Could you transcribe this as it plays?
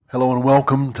Hello and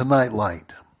welcome to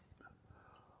Nightlight.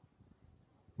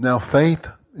 Now faith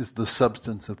is the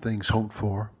substance of things hoped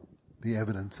for, the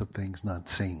evidence of things not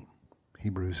seen.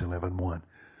 Hebrews 11:1.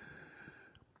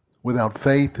 Without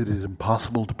faith it is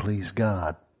impossible to please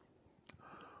God.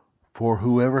 For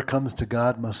whoever comes to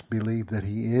God must believe that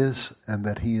He is, and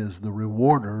that He is the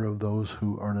rewarder of those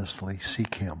who earnestly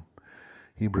seek Him.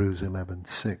 Hebrews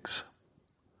 11:6.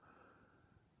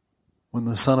 When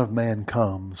the Son of Man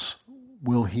comes,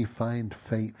 will He find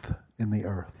faith in the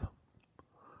earth?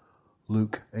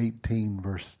 Luke 18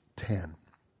 verse 10.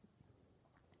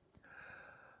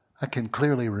 I can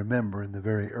clearly remember in the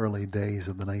very early days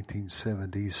of the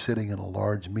 1970s sitting in a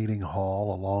large meeting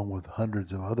hall along with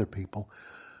hundreds of other people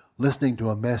listening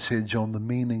to a message on the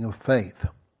meaning of faith.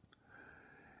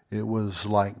 It was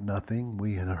like nothing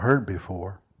we had heard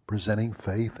before, presenting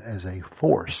faith as a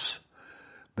force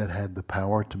that had the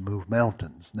power to move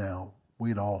mountains. Now,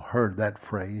 we'd all heard that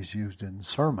phrase used in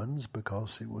sermons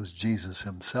because it was Jesus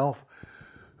Himself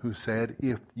who said,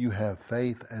 if you have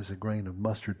faith as a grain of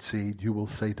mustard seed, you will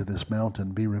say to this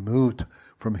mountain, be removed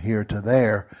from here to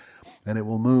there, and it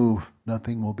will move.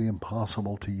 Nothing will be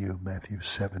impossible to you. Matthew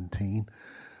 17,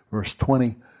 verse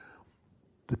 20.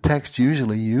 The text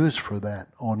usually used for that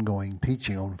ongoing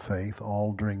teaching on faith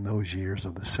all during those years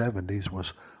of the 70s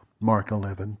was Mark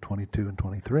 11, 22 and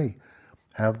 23.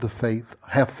 Have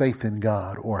faith in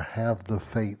God, or have the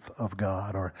faith of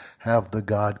God, or have the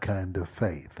God kind of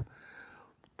faith.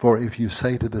 For if you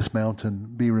say to this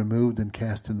mountain, be removed and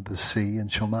cast into the sea, and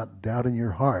shall not doubt in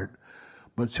your heart,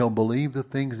 but shall believe the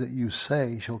things that you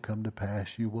say shall come to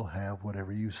pass, you will have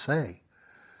whatever you say.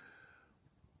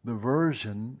 The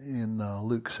version in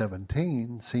Luke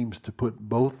 17 seems to put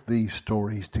both these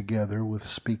stories together with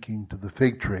speaking to the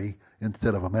fig tree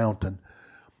instead of a mountain.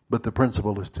 But the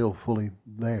principle is still fully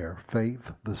there.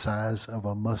 Faith, the size of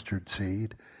a mustard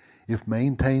seed, if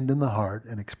maintained in the heart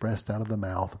and expressed out of the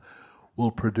mouth,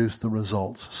 will produce the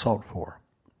results sought for.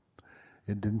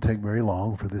 It didn't take very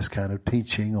long for this kind of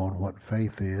teaching on what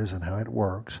faith is and how it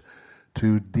works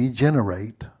to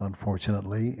degenerate,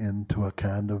 unfortunately, into a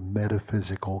kind of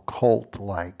metaphysical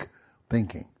cult-like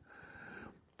thinking.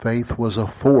 Faith was a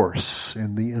force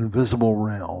in the invisible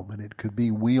realm, and it could be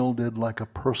wielded like a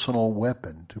personal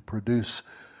weapon to produce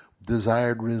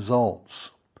desired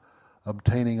results,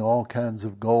 obtaining all kinds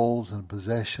of goals and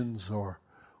possessions or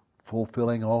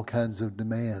fulfilling all kinds of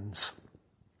demands.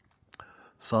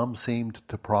 Some seemed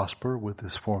to prosper with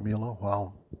this formula,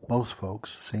 while most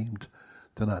folks seemed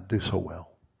to not do so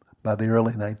well. By the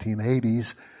early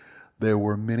 1980s, there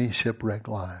were many shipwrecked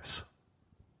lives.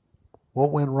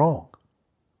 What went wrong?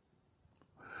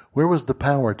 Where was the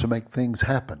power to make things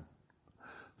happen?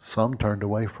 Some turned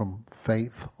away from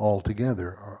faith altogether,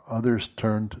 or others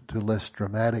turned to less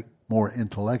dramatic, more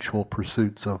intellectual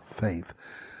pursuits of faith,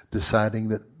 deciding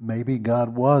that maybe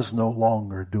God was no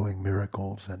longer doing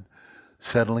miracles and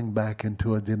settling back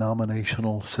into a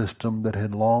denominational system that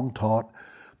had long taught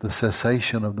the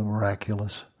cessation of the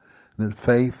miraculous, that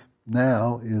faith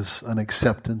now is an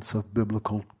acceptance of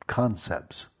biblical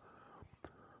concepts.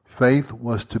 Faith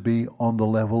was to be on the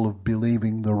level of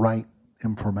believing the right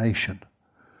information.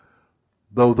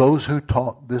 Though those who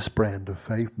taught this brand of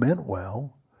faith meant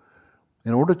well,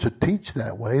 in order to teach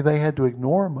that way, they had to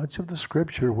ignore much of the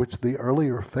Scripture which the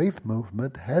earlier faith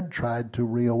movement had tried to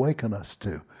reawaken us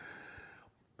to.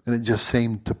 And it just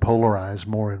seemed to polarize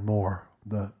more and more.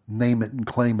 The name it and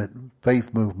claim it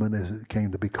faith movement, as it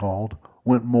came to be called,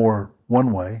 went more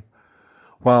one way,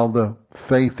 while the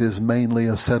faith is mainly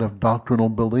a set of doctrinal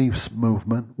beliefs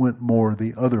movement went more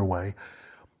the other way.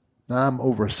 Now, I'm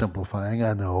oversimplifying,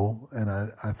 I know, and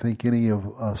I think any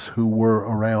of us who were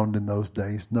around in those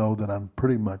days know that I'm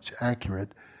pretty much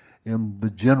accurate in the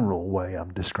general way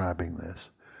I'm describing this.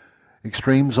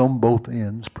 Extremes on both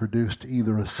ends produced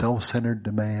either a self-centered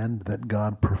demand that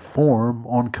God perform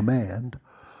on command,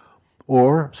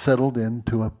 or settled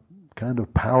into a kind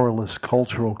of powerless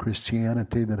cultural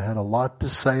Christianity that had a lot to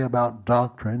say about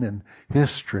doctrine and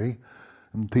history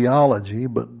and theology,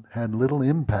 but had little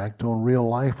impact on real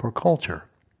life or culture.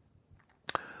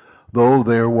 Though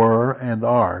there were and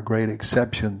are great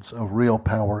exceptions of real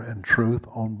power and truth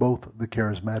on both the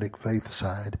charismatic faith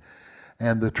side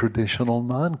and the traditional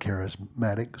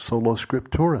non-charismatic sola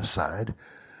scriptura side,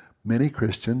 many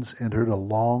Christians entered a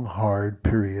long, hard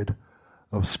period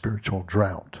of spiritual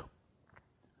drought.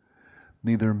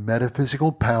 Neither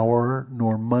metaphysical power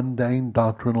nor mundane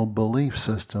doctrinal belief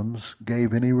systems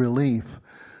gave any relief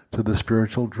to the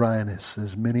spiritual dryness,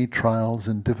 as many trials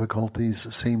and difficulties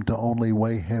seemed to only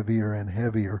weigh heavier and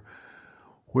heavier.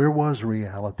 Where was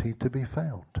reality to be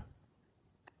found?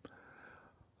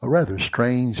 A rather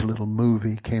strange little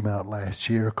movie came out last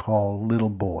year called Little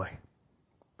Boy.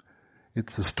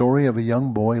 It's the story of a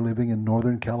young boy living in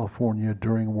Northern California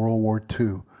during World War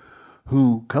II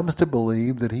who comes to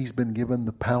believe that he's been given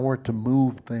the power to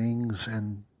move things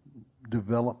and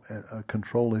develop,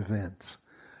 control events.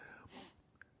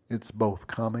 It's both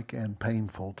comic and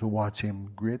painful to watch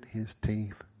him grit his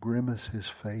teeth, grimace his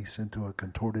face into a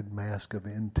contorted mask of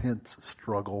intense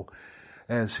struggle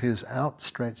as his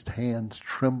outstretched hands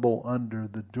tremble under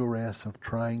the duress of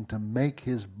trying to make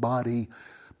his body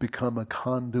become a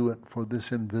conduit for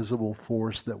this invisible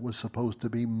force that was supposed to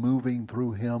be moving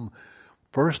through him,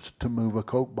 first to move a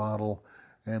Coke bottle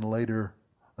and later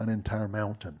an entire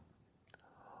mountain.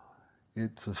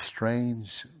 It's a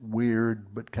strange,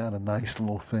 weird, but kind of nice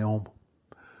little film.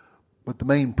 But the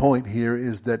main point here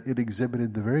is that it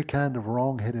exhibited the very kind of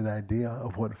wrong-headed idea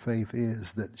of what faith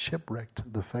is that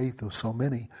shipwrecked the faith of so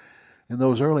many. In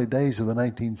those early days of the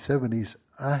 1970s,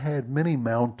 I had many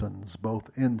mountains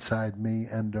both inside me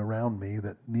and around me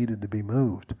that needed to be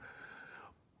moved.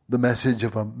 The message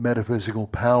of a metaphysical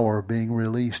power being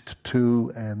released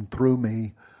to and through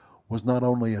me was not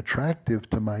only attractive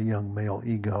to my young male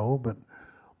ego, but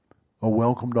a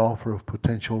welcomed offer of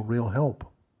potential real help.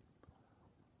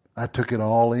 I took it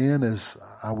all in as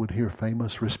I would hear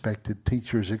famous, respected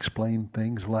teachers explain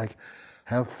things like,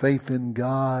 have faith in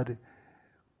God.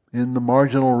 In the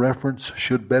marginal reference,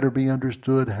 should better be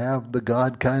understood, have the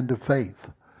God kind of faith.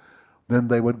 Then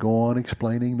they would go on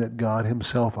explaining that God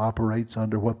himself operates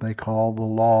under what they call the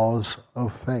laws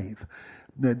of faith.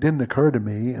 It didn't occur to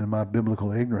me in my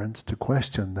biblical ignorance to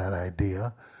question that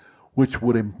idea, which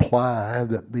would imply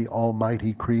that the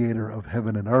almighty creator of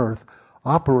heaven and earth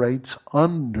operates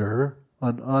under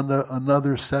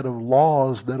another set of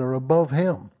laws that are above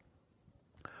him.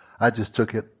 I just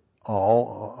took it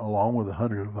all, along with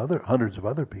hundreds of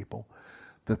other people,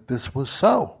 that this was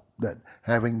so. That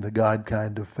having the God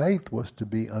kind of faith was to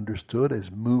be understood as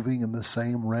moving in the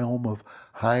same realm of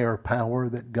higher power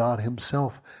that God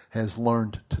himself has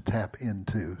learned to tap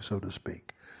into, so to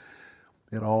speak.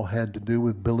 It all had to do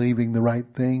with believing the right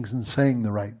things and saying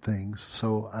the right things.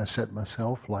 So I set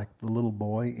myself like the little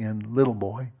boy in Little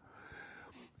Boy,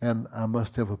 and I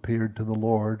must have appeared to the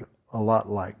Lord a lot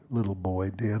like Little Boy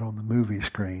did on the movie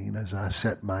screen as I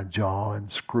set my jaw and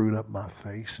screwed up my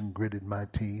face and gritted my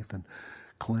teeth and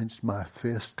clenched my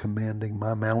fist, commanding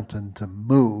my mountain to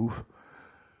move.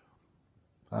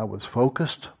 I was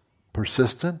focused,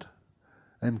 persistent,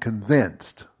 and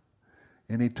convinced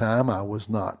anytime I was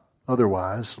not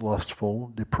otherwise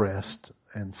lustful, depressed,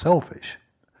 and selfish.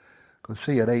 Because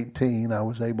see, at 18, I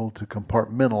was able to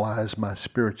compartmentalize my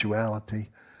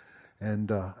spirituality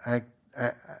and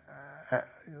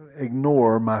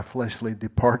ignore my fleshly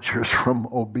departures from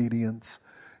obedience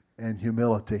and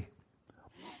humility,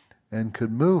 and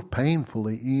could move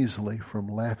painfully easily from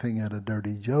laughing at a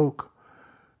dirty joke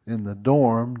in the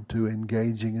dorm to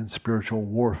engaging in spiritual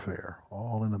warfare,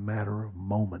 all in a matter of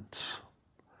moments.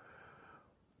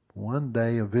 One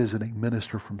day, a visiting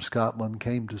minister from Scotland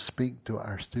came to speak to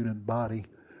our student body.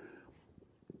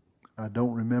 I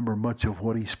don't remember much of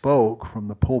what he spoke from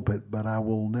the pulpit, but I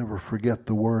will never forget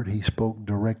the word he spoke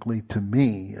directly to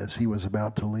me as he was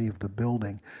about to leave the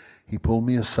building. He pulled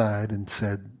me aside and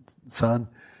said, "Son,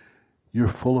 you're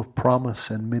full of promise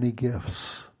and many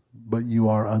gifts, but you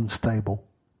are unstable.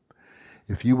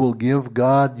 If you will give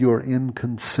God your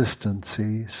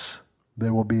inconsistencies,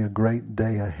 there will be a great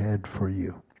day ahead for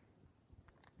you."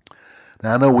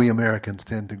 Now, I know we Americans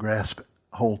tend to grasp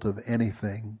hold of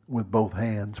anything with both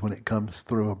hands when it comes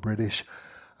through a British,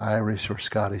 Irish, or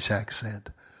Scottish accent,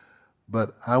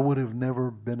 but I would have never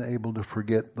been able to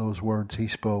forget those words he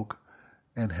spoke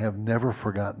and have never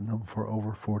forgotten them for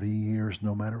over 40 years,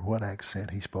 no matter what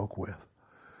accent he spoke with.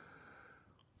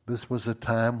 This was a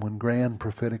time when grand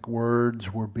prophetic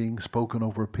words were being spoken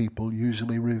over people,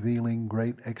 usually revealing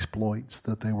great exploits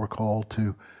that they were called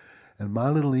to, and my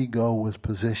little ego was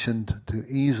positioned to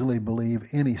easily believe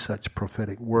any such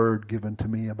prophetic word given to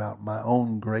me about my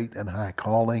own great and high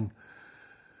calling.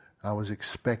 I was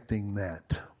expecting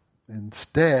that.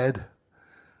 Instead,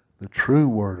 the true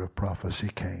word of prophecy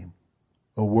came.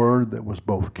 A word that was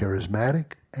both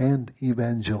charismatic and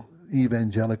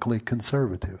evangelically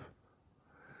conservative.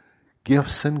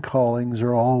 Gifts and callings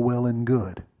are all well and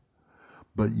good,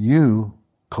 but you,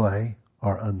 Clay,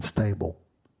 are unstable.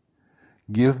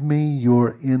 Give me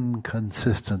your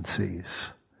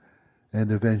inconsistencies,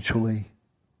 and eventually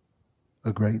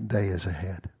a great day is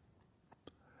ahead.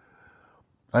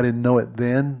 I didn't know it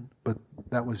then, but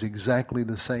that was exactly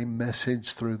the same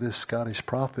message through this Scottish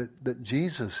prophet that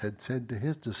Jesus had said to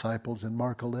his disciples in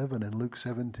Mark 11 and Luke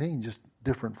 17, just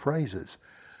different phrases.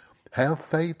 Have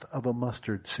faith of a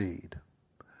mustard seed.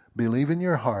 Believe in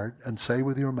your heart and say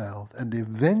with your mouth, and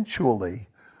eventually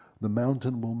the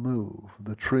mountain will move,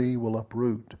 the tree will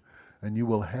uproot, and you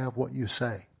will have what you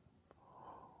say.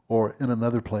 Or in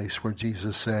another place where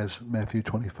Jesus says, Matthew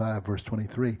 25, verse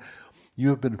 23, you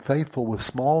have been faithful with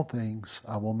small things,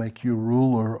 I will make you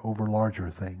ruler over larger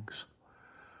things.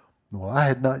 Well, I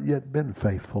had not yet been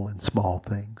faithful in small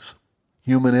things.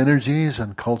 Human energies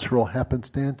and cultural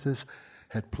happenstances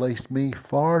had placed me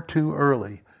far too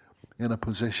early in a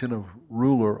position of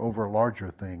ruler over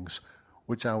larger things,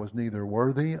 which I was neither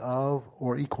worthy of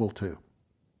or equal to.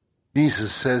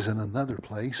 Jesus says in another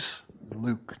place,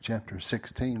 Luke chapter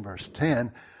 16, verse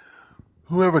 10,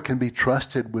 whoever can be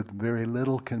trusted with very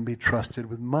little can be trusted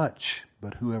with much,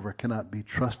 but whoever cannot be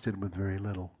trusted with very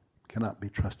little cannot be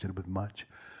trusted with much.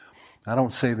 I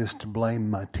don't say this to blame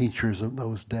my teachers of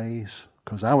those days,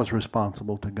 because I was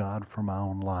responsible to God for my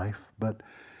own life, but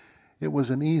it was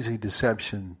an easy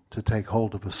deception to take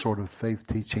hold of a sort of faith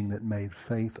teaching that made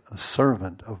faith a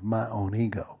servant of my own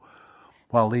ego,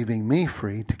 while leaving me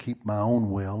free to keep my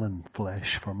own will and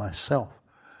flesh for myself.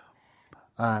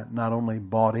 I not only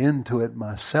bought into it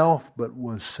myself, but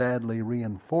was sadly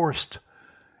reinforced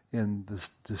in this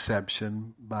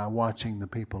deception by watching the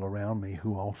people around me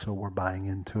who also were buying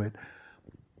into it.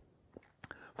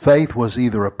 Faith was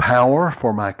either a power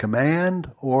for my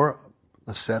command or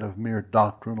a set of mere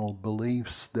doctrinal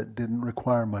beliefs that didn't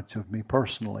require much of me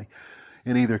personally.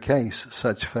 In either case,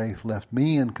 such faith left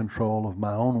me in control of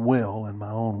my own will and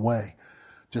my own way,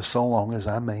 just so long as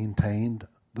I maintained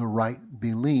the right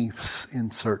beliefs in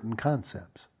certain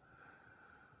concepts.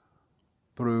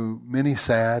 Through many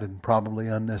sad and probably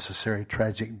unnecessary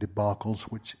tragic debacles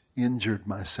which injured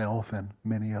myself and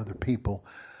many other people,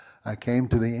 I came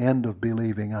to the end of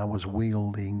believing I was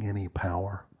wielding any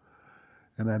power,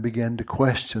 and I began to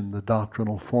question the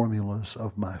doctrinal formulas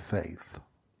of my faith.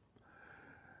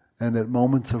 And at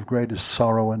moments of greatest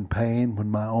sorrow and pain, when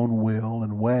my own will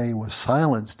and way was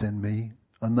silenced in me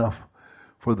enough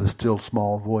for the still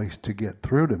small voice to get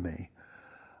through to me,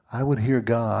 I would hear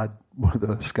God, with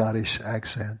a Scottish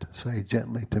accent, say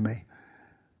gently to me,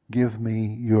 "Give me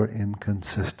your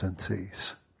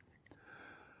inconsistencies."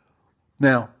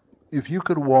 Now, if you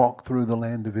could walk through the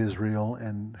land of Israel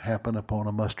and happen upon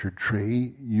a mustard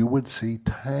tree, you would see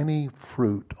tiny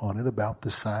fruit on it about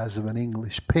the size of an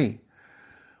English pea.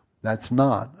 That's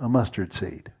not a mustard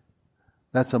seed.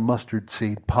 That's a mustard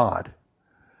seed pod.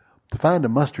 To find a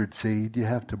mustard seed, you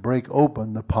have to break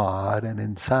open the pod, and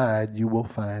inside you will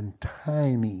find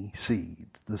tiny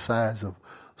seeds, the size of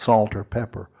salt or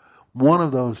pepper. One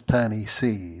of those tiny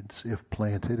seeds, if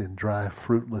planted in dry,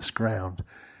 fruitless ground,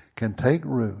 can take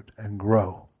root and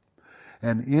grow.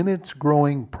 And in its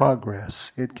growing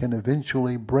progress, it can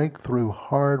eventually break through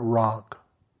hard rock,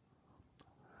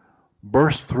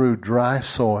 burst through dry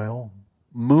soil,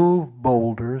 move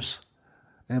boulders,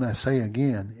 and I say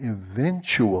again,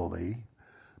 eventually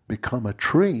become a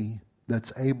tree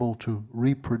that's able to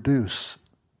reproduce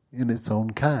in its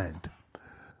own kind.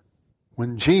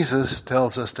 When Jesus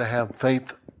tells us to have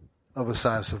faith of the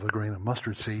size of a grain of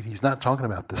mustard seed, he's not talking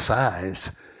about the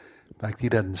size. In fact, he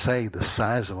doesn't say the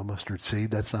size of a mustard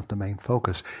seed. That's not the main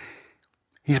focus.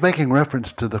 He's making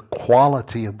reference to the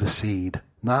quality of the seed,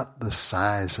 not the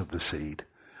size of the seed.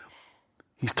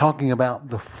 He's talking about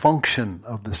the function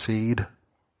of the seed,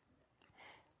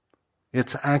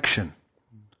 its action.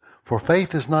 For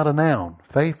faith is not a noun.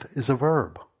 Faith is a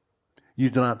verb. You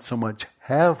do not so much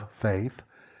have faith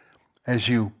as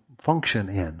you function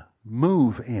in,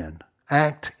 move in,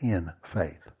 act in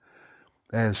faith.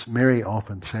 As Mary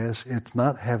often says, it's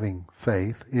not having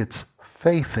faith, it's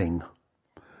faithing.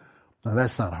 Now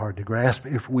that's not hard to grasp.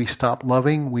 If we stop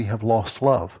loving, we have lost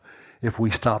love. If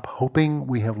we stop hoping,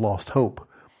 we have lost hope.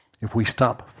 If we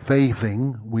stop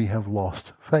faithing, we have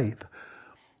lost faith.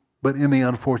 But in the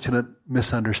unfortunate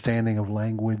misunderstanding of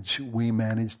language, we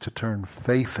manage to turn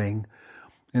faithing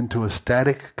into a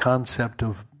static concept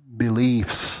of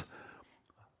beliefs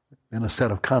in a set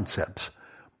of concepts.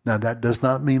 Now that does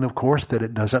not mean, of course, that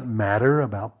it doesn't matter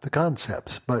about the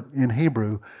concepts. But in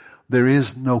Hebrew, there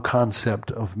is no concept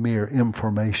of mere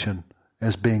information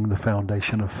as being the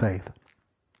foundation of faith.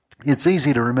 It's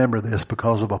easy to remember this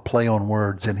because of a play on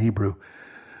words in Hebrew.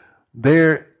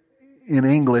 There, in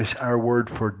English, our word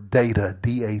for data,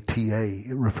 D-A-T-A,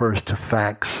 it refers to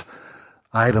facts,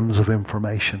 items of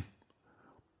information.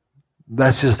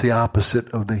 That's just the opposite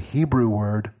of the Hebrew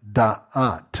word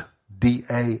da'at,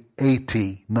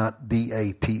 D-A-A-T, not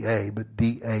D-A-T-A, but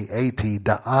D-A-A-T.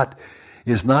 Da'at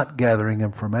is not gathering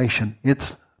information.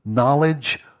 It's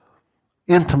knowledge,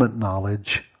 intimate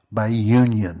knowledge, by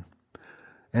union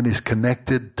and is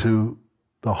connected to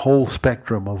the whole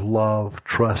spectrum of love,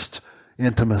 trust,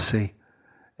 intimacy,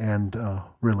 and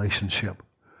relationship.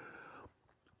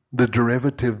 The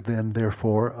derivative then,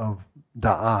 therefore, of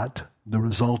da'at, the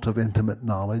result of intimate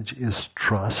knowledge, is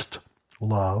trust,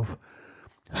 love,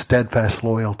 steadfast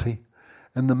loyalty,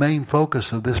 and the main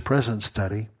focus of this present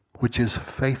study, which is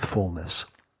faithfulness.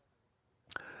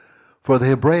 For the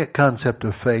Hebraic concept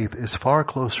of faith is far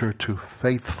closer to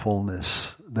faithfulness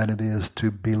than it is to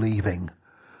believing.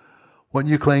 What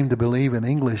you claim to believe in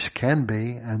English can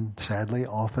be, and sadly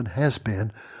often has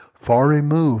been, far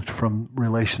removed from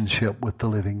relationship with the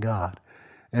living God,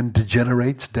 and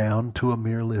degenerates down to a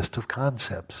mere list of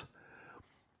concepts.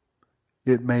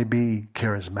 It may be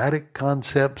charismatic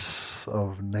concepts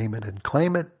of name it and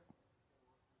claim it,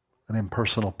 an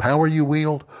impersonal power you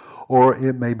wield, or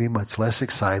it may be much less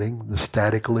exciting, the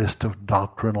static list of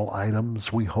doctrinal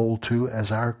items we hold to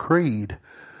as our creed.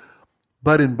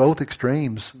 But in both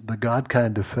extremes, the God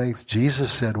kind of faith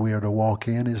Jesus said we are to walk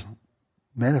in is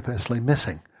manifestly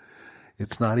missing.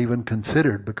 It's not even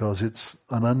considered because it's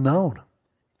an unknown.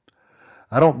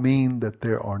 I don't mean that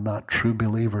there are not true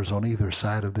believers on either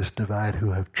side of this divide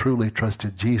who have truly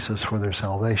trusted Jesus for their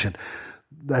salvation.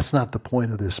 That's not the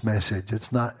point of this message.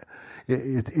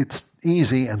 It's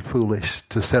easy and foolish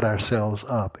to set ourselves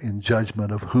up in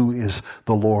judgment of who is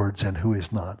the Lord's and who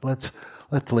is not. Let's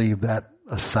leave that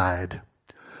aside.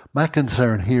 My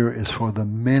concern here is for the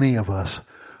many of us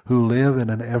who live in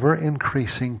an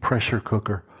ever-increasing pressure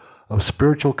cooker of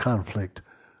spiritual conflict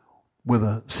with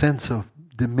a sense of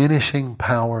diminishing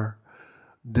power,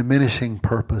 diminishing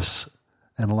purpose,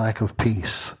 and lack of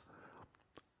peace,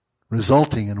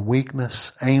 resulting in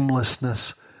weakness,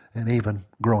 aimlessness, and even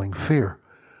growing fear.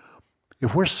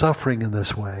 If we're suffering in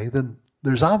this way, then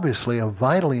there's obviously a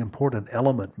vitally important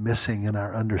element missing in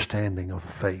our understanding of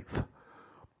faith.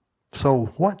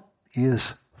 So what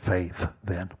is faith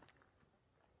then?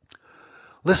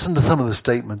 Listen to some of the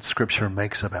statements Scripture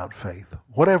makes about faith.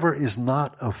 Whatever is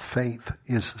not of faith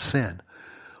is sin.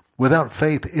 Without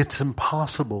faith, it's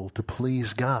impossible to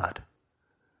please God.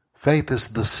 Faith is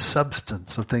the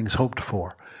substance of things hoped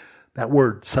for. That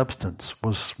word substance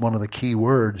was one of the key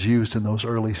words used in those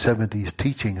early 70s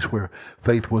teachings where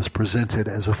faith was presented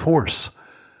as a force.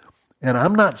 And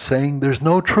I'm not saying there's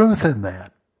no truth in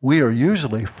that. We are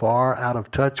usually far out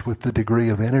of touch with the degree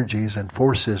of energies and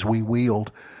forces we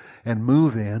wield and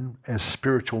move in as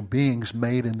spiritual beings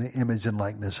made in the image and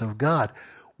likeness of God.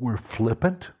 We're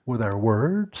flippant with our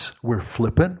words. We're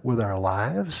flippant with our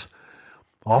lives.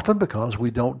 Often because we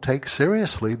don't take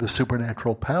seriously the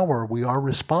supernatural power we are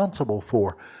responsible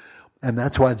for. And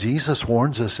that's why Jesus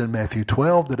warns us in Matthew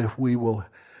 12 that if we will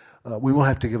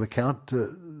have to give account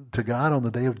to God on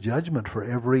the day of judgment for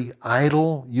every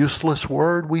idle, useless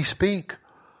word we speak.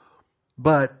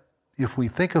 But if we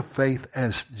think of faith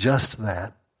as just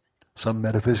that, some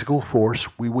metaphysical force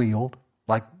we wield,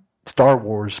 like Star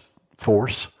Wars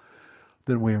force,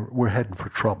 then we're heading for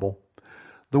trouble.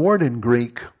 The word in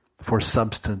Greek for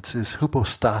substance is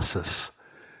hypostasis,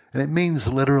 and it means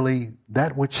literally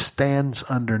that which stands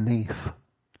underneath,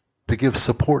 to give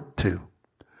support to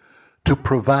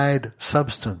provide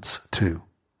substance to.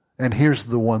 And here's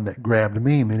the one that grabbed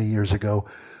me many years ago,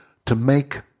 to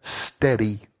make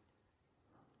steady.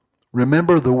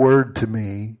 Remember the word to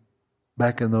me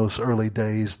back in those early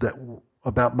days that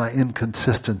about my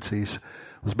inconsistencies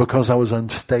was because I was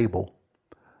unstable.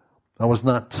 I was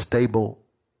not stable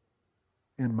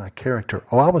in my character.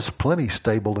 I was plenty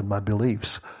stable in my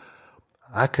beliefs.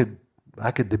 I could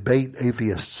debate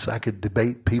atheists. I could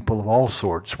debate people of all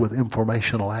sorts with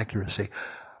informational accuracy.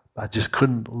 I just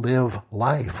couldn't live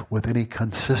life with any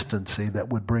consistency that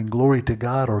would bring glory to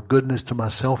God or goodness to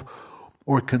myself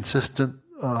or consistent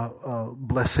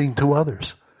blessing to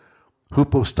others.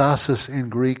 Hypostasis in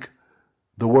Greek,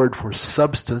 the word for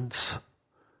substance,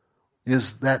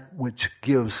 is that which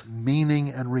gives meaning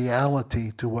and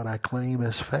reality to what I claim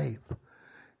as faith.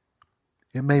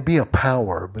 It may be a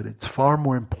power, but it's far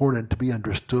more important to be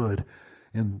understood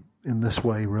in this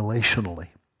way relationally.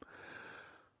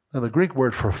 Now, the Greek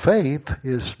word for faith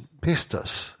is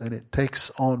pistos, and it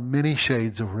takes on many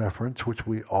shades of reference, which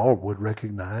we all would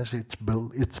recognize. It's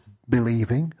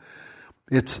believing,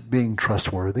 it's being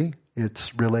trustworthy,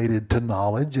 it's related to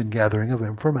knowledge and gathering of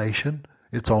information,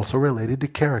 it's also related to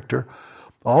character.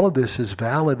 All of this is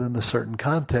valid in a certain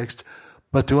context,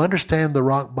 but to understand the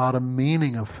rock-bottom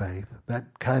meaning of faith,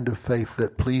 that kind of faith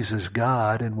that pleases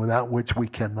God and without which we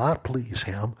cannot please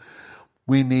Him,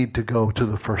 we need to go to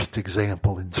the first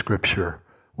example in Scripture,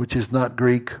 which is not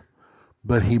Greek,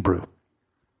 but Hebrew.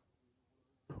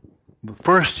 The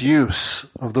first use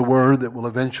of the word that will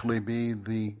eventually be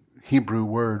the Hebrew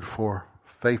word for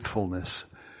faithfulness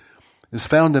is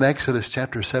found in Exodus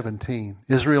chapter 17.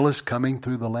 Israel is coming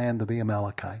through the land of the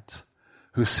Amalekites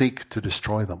who seek to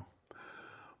destroy them.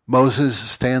 Moses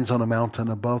stands on a mountain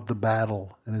above the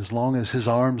battle, and as long as his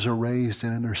arms are raised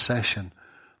in intercession,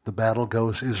 the battle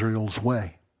goes Israel's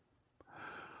way.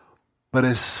 But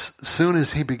as soon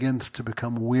as he begins to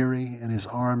become weary and his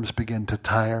arms begin to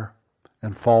tire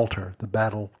and falter, the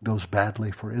battle goes badly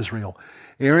for Israel.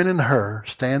 Aaron and Hur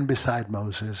stand beside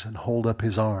Moses and hold up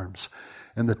his arms.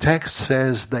 And the text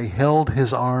says they held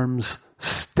his arms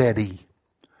steady.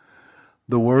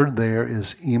 The word there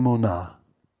is emunah.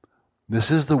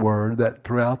 This is the word that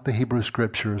throughout the Hebrew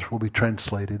Scriptures will be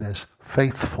translated as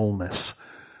faithfulness.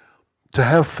 To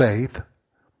have faith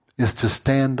is to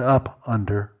stand up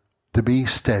under, to be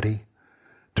steady,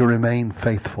 to remain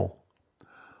faithful.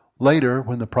 Later,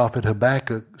 when the prophet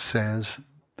Habakkuk says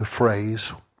the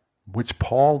phrase, which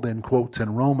Paul then quotes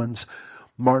in Romans,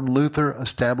 Martin Luther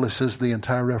establishes the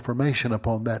entire Reformation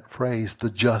upon that phrase, the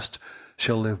just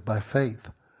shall live by faith.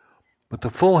 But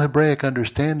the full Hebraic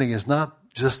understanding is not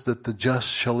just that the just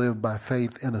shall live by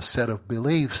faith in a set of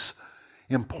beliefs,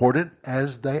 important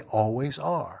as they always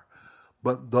are.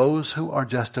 But those who are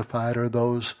justified are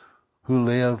those who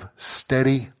live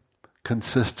steady,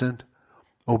 consistent,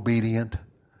 obedient,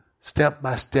 step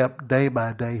by step, day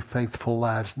by day, faithful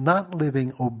lives, not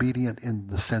living obedient in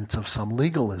the sense of some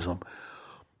legalism,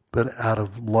 but out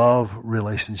of love,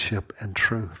 relationship, and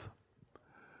truth.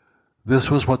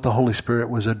 This was what the Holy Spirit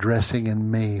was addressing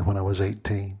in me when I was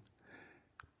 18.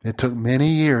 It took many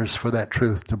years for that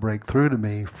truth to break through to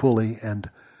me fully,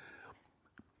 and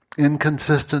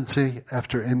inconsistency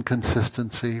after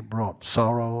inconsistency brought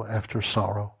sorrow after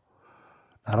sorrow.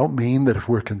 I don't mean that if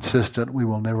we're consistent we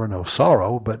will never know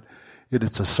sorrow, but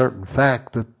it's a certain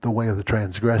fact that the way of the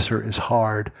transgressor is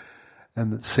hard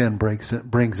and that sin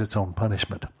brings its own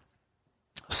punishment.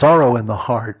 Sorrow in the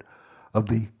heart of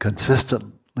the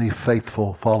consistently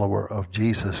faithful follower of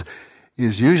Jesus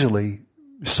is usually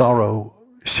sorrow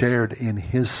shared in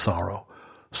his sorrow.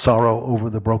 Sorrow over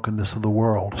the brokenness of the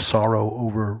world. Sorrow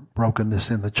over brokenness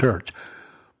in the church.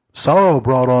 Sorrow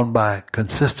brought on by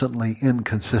consistently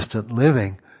inconsistent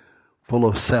living, full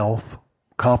of self,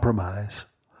 compromise,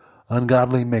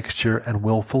 ungodly mixture, and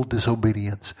willful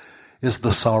disobedience, is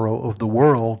the sorrow of the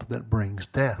world that brings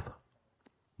death.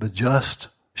 The just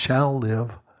shall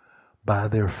live by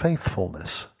their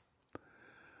faithfulness.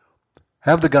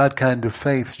 Have the God kind of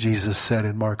faith, Jesus said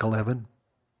in Mark 11.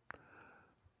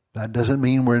 That doesn't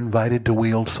mean we're invited to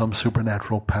wield some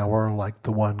supernatural power like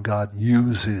the one God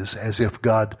uses, as if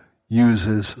God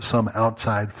uses some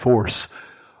outside force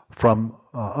from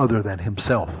other than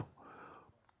himself.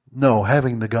 No,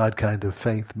 having the God kind of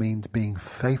faith means being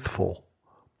faithful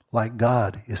like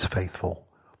God is faithful.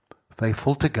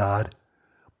 Faithful to God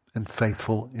and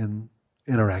faithful in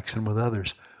interaction with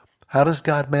others. How does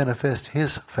God manifest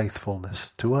his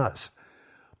faithfulness to us?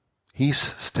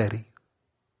 He's steady,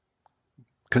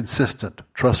 consistent,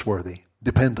 trustworthy,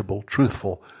 dependable,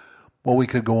 truthful. Well, we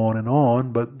could go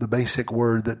on, but the basic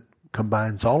word that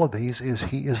combines all of these is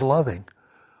he is loving.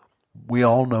 We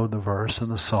all know the verse in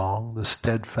the song, the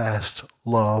steadfast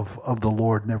love of the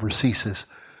Lord never ceases.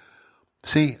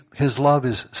 See, his love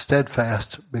is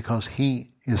steadfast because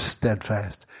he is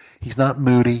steadfast. He's not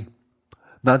moody,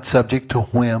 not subject to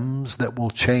whims that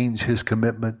will change his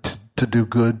commitment to do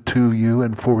good to you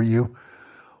and for you.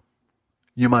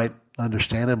 You might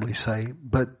understandably say,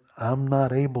 but I'm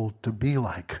not able to be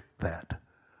like that.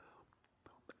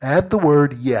 Add the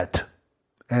word yet,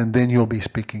 and then you'll be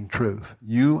speaking truth.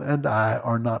 You and I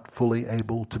are not fully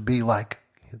able to be like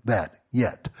that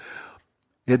yet.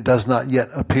 It does not yet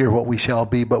appear what we shall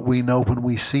be, but we know when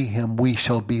we see him, we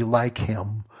shall be like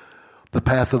him. The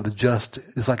path of the just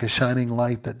is like a shining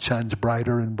light that shines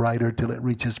brighter and brighter till it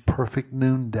reaches perfect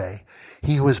noonday.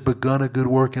 He who has begun a good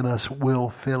work in us will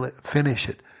finish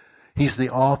it. He's the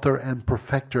author and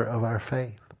perfecter of our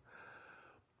faith.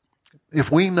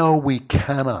 If we know we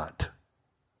cannot,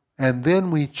 and then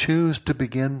we choose to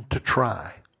begin to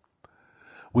try,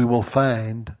 we will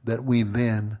find that we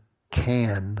then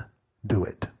can do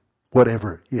it.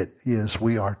 Whatever it is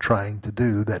we are trying to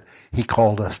do that he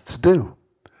called us to do.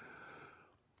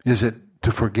 Is it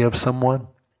to forgive someone?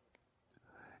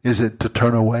 Is it to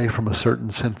turn away from a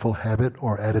certain sinful habit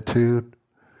or attitude?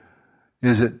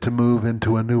 Is it to move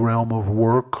into a new realm of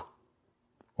work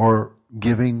or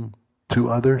giving to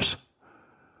others?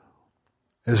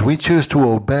 As we choose to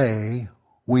obey,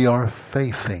 we are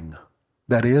faithing.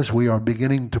 That is, we are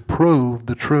beginning to prove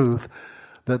the truth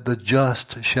that the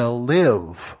just shall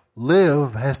live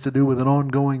Live has to do with an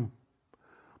ongoing,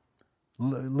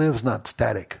 live's not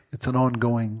static. It's an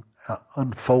ongoing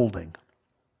unfolding.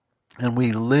 And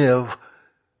we live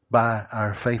by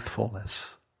our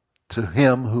faithfulness to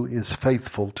Him who is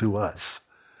faithful to us.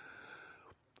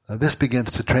 This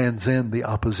begins to transcend the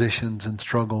oppositions and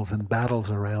struggles and battles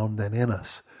around and in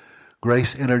us.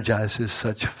 Grace energizes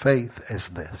such faith as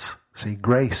this. See,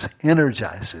 grace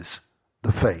energizes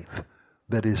the faith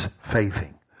that is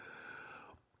faithing.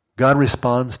 God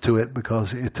responds to it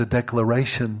because it's a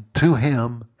declaration to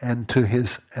Him and to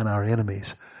His and our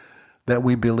enemies that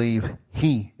we believe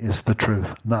He is the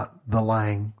truth, not the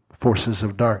lying forces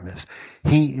of darkness.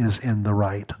 He is in the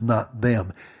right, not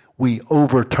them. We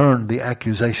overturn the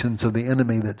accusations of the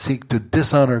enemy that seek to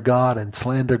dishonor God and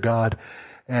slander God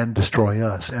and destroy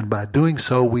us. And by doing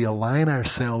so, we align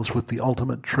ourselves with the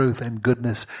ultimate truth and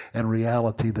goodness and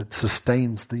reality that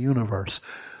sustains the universe.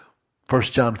 1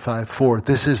 John 5:4,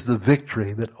 this is the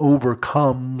victory that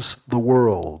overcomes the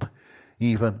world,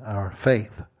 even our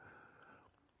faith.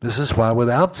 This is why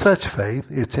without such faith,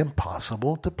 it's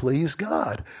impossible to please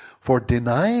God. For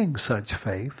denying such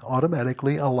faith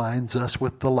automatically aligns us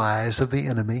with the lies of the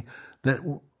enemy that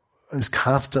is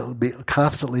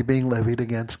constantly being levied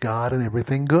against God and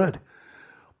everything good.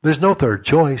 There's no third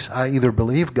choice. I either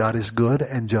believe God is good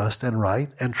and just and right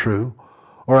and true,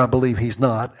 or I believe He's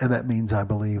not, and that means I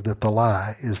believe that the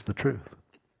lie is the truth.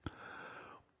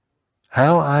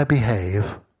 How I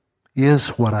behave is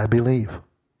what I believe.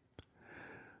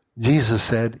 Jesus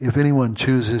said, if anyone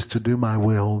chooses to do my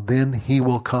will, then he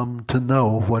will come to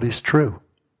know what is true.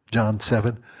 John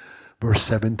 7, verse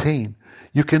 17.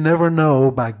 You can never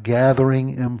know by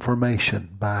gathering information,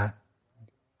 by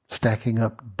stacking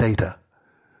up data.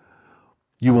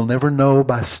 You will never know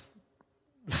by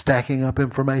stacking up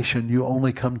information. You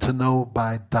only come to know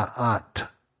by da'at,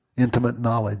 intimate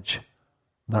knowledge,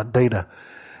 not data.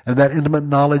 And that intimate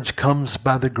knowledge comes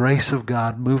by the grace of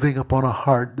God moving upon a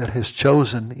heart that has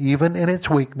chosen, even in its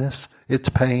weakness, its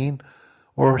pain,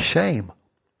 or shame,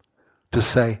 to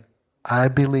say, I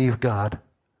believe God.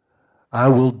 I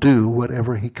will do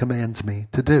whatever He commands me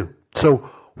to do. So,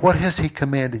 what has He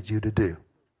commanded you to do?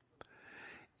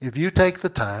 If you take the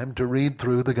time to read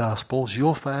through the Gospels,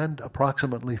 you'll find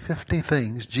approximately 50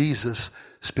 things Jesus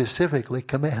specifically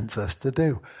commands us to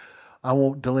do. I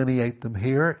won't delineate them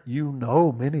here. You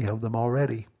know many of them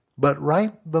already. But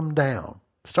write them down.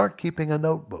 Start keeping a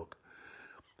notebook.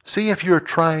 See if you're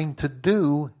trying to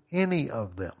do any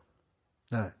of them.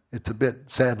 Now, it's a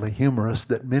bit sadly humorous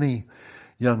that many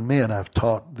young men I've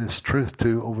taught this truth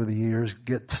to over the years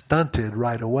get stunted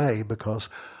right away because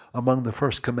among the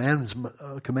first commands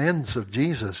of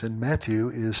Jesus in Matthew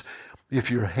is,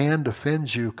 if your hand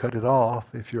offends you, cut it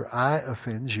off. If your eye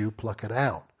offends you, pluck it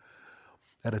out.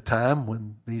 At a time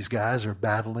when these guys are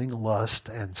battling lust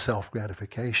and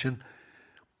self-gratification,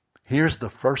 here's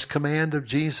the first command of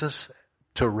Jesus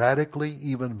to radically,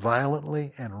 even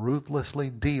violently and ruthlessly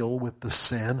deal with the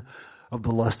sin of the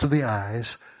lust of the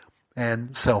eyes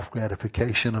and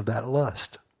self-gratification of that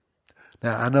lust.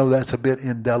 Now, I know that's a bit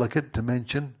indelicate to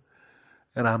mention,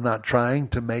 and I'm not trying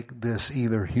to make this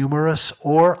either humorous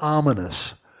or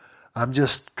ominous. I'm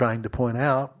just trying to point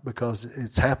out, because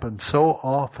it's happened so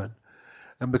often,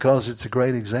 and because it's a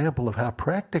great example of how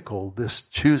practical this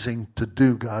choosing to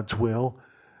do God's will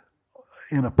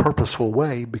in a purposeful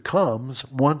way becomes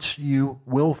once you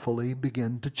willfully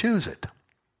begin to choose it.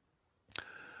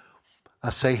 I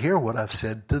say here what I've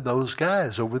said to those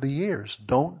guys over the years.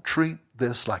 Don't treat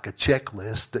this like a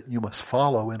checklist that you must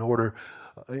follow in order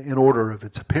of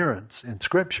its appearance in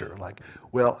Scripture. Like,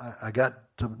 well, I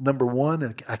got to number 1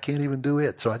 and I can't even do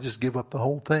it, so I just give up the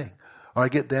whole thing. Or I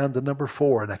get down to number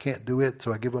 4 and I can't do it,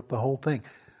 so I give up the whole thing.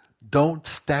 Don't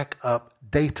stack up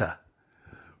data.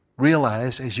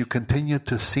 Realize as you continue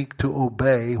to seek to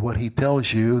obey what He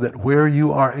tells you that where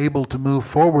you are able to move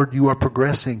forward, you are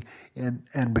progressing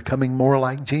and becoming more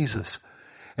like Jesus.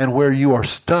 And where you are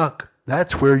stuck,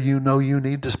 that's where you know you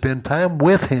need to spend time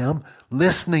with Him,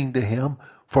 listening to Him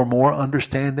for more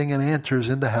understanding and answers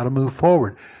into how to move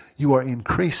forward. You are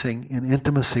increasing in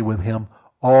intimacy with Him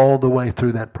all the way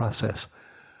through that process.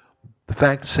 The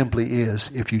fact simply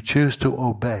is, if you choose to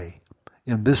obey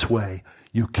in this way,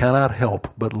 you cannot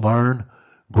help but learn,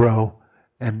 grow,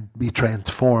 and be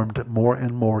transformed more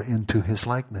and more into His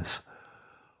likeness.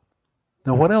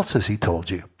 Now, what else has He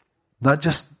told you? Not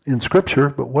just in Scripture,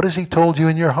 but what has He told you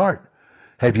in your heart?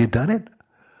 Have you done it?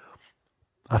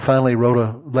 I finally wrote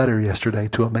a letter yesterday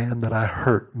to a man that I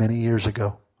hurt many years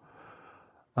ago.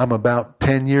 I'm about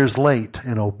 10 years late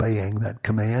in obeying that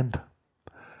command.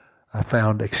 I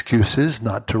found excuses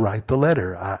not to write the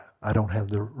letter. I don't have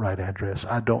the right address.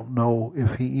 I don't know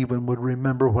if he even would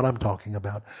remember what I'm talking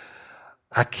about.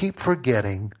 I keep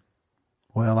forgetting.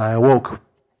 Well, I awoke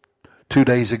 2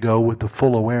 days ago with the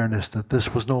full awareness that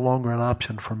this was no longer an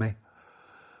option for me.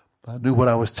 I knew what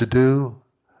I was to do.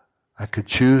 I could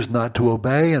choose not to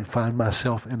obey and find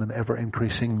myself in an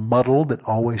ever-increasing muddle that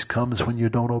always comes when you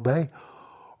don't obey.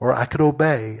 Or I could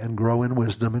obey and grow in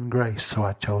wisdom and grace, so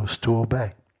I chose to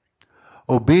obey.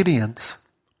 Obedience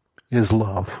is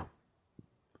love.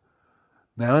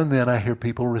 Now and then I hear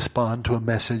people respond to a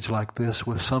message like this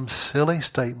with some silly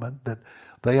statement that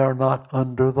they are not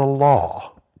under the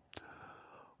law.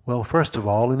 Well, first of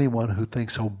all, anyone who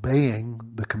thinks obeying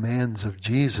the commands of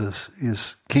Jesus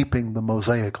is keeping the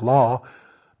Mosaic law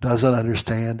doesn't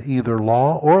understand either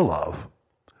law or love.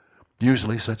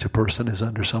 Usually such a person is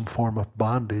under some form of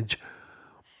bondage,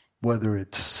 whether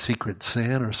it's secret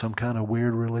sin or some kind of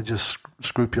weird religious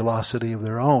scrupulosity of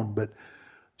their own. But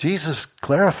Jesus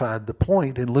clarified the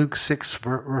point in Luke 6,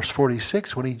 verse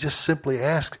 46, when he just simply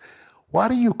asked, "Why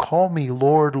do you call me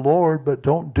Lord, Lord, but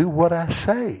don't do what I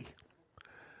say?"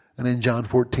 And in John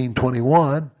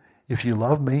 14:21, "If you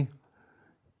love me,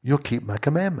 you'll keep my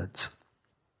commandments."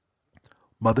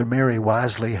 Mother Mary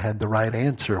wisely had the right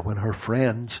answer when her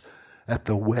friends at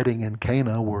the wedding in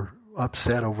Cana were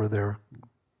upset over their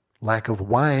lack of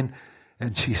wine,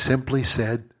 and she simply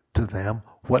said to them,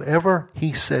 "Whatever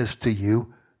he says to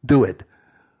you, do it."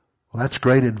 Well, that's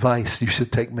great advice. You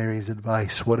should take Mary's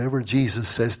advice. Whatever Jesus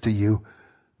says to you,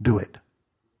 do it.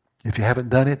 If you haven't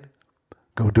done it,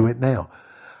 go do it now.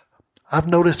 I've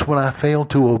noticed when I fail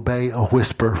to obey a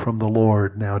whisper from the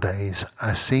Lord nowadays,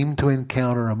 I seem to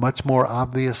encounter a much more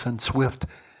obvious and swift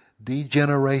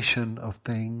degeneration of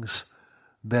things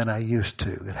than I used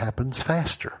to. It happens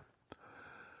faster.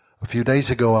 A few days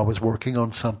ago I was working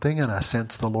on something and I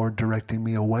sensed the Lord directing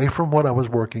me away from what I was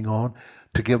working on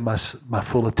to give my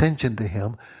full attention to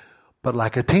Him. But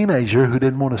like a teenager who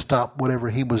didn't want to stop whatever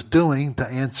he was doing to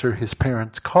answer his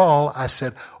parents' call, I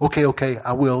said, okay,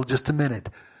 I will, just a minute.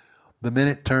 The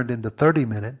minute turned into 30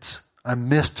 minutes. I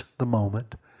missed the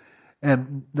moment.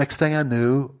 And next thing I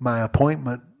knew, my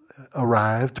appointment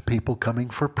arrived, people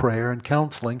coming for prayer and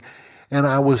counseling, and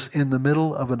I was in the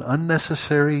middle of an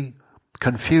unnecessary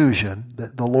confusion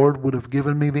that the Lord would have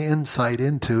given me the insight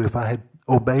into if I had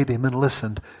obeyed Him and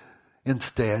listened.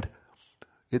 Instead,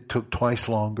 it took twice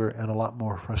longer and a lot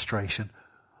more frustration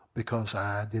because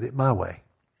I did it my way.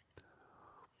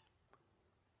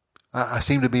 I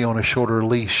seem to be on a shorter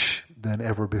leash than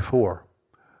ever before.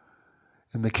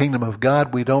 In the kingdom of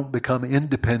God, we don't become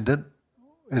independent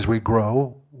as we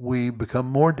grow. We become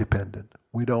more dependent.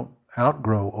 We don't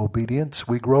outgrow obedience.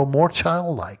 We grow more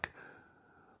childlike.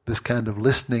 This kind of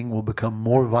listening will become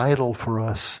more vital for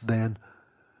us then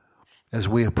as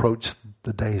we approach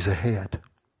the days ahead.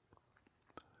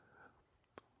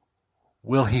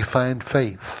 Will He find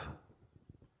faith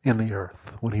in the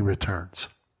earth when He returns?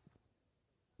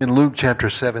 In Luke chapter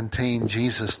 17,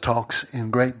 Jesus talks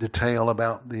in great detail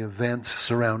about the events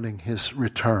surrounding His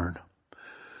return.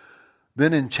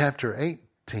 Then in chapter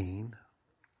 18,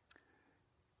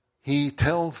 He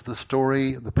tells the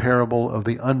story, the parable of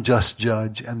the unjust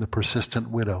judge and the persistent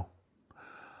widow.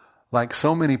 Like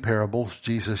so many parables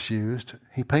Jesus used,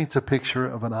 He paints a picture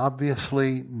of an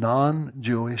obviously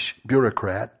non-Jewish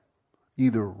bureaucrat,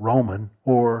 either Roman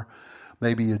or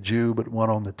maybe a Jew, but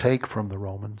one on the take from the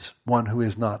Romans, one who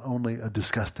is not only a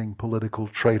disgusting political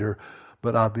traitor,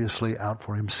 but obviously out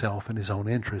for himself and his own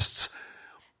interests.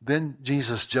 Then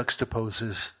Jesus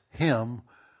juxtaposes him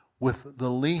with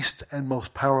the least and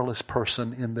most powerless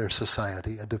person in their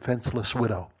society, a defenseless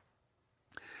widow.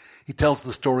 He tells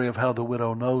the story of how the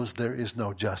widow knows there is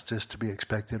no justice to be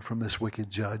expected from this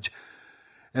wicked judge,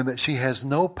 and that she has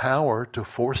no power to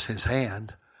force his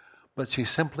hand, but she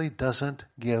simply doesn't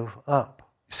give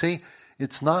up. See,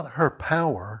 it's not her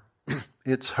power,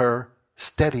 it's her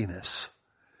steadiness.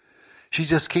 She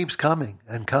just keeps coming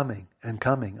and coming and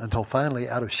coming until finally,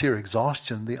 out of sheer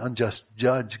exhaustion, the unjust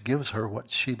judge gives her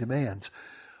what she demands.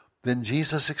 Then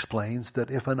Jesus explains that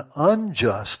if an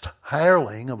unjust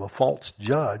hireling of a false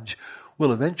judge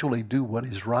will eventually do what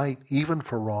is right, even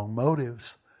for wrong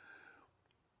motives,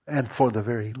 and for the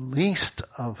very least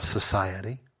of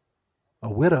society, a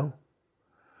widow,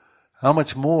 how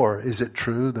much more is it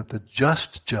true that the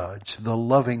just judge, the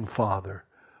loving Father,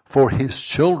 for His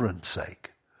children's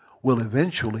sake, will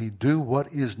eventually do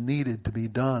what is needed to be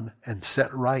done and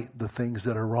set right the things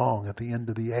that are wrong at the end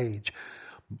of the age.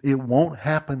 It won't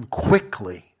happen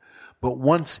quickly, but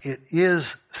once it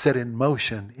is set in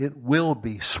motion, it will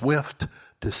be swift,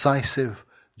 decisive,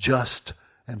 just,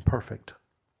 and perfect.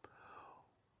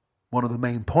 One of the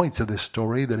main points of this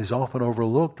story that is often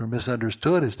overlooked or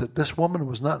misunderstood is that this woman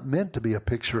was not meant to be a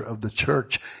picture of the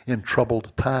church in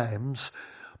troubled times,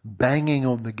 banging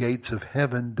on the gates of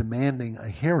heaven, demanding a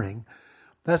hearing.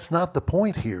 That's not the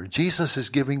point here. Jesus is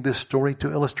giving this story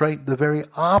to illustrate the very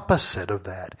opposite of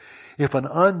that. If an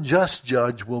unjust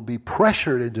judge will be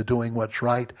pressured into doing what's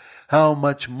right, how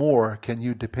much more can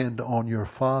you depend on your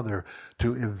Father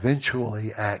to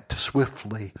eventually act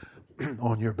swiftly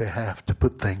on your behalf to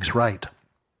put things right?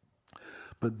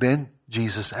 But then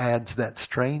Jesus adds that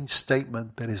strange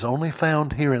statement that is only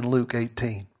found here in Luke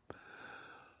 18.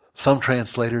 Some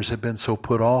translators have been so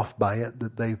put off by it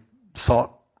that they've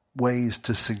sought ways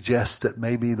to suggest that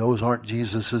maybe those aren't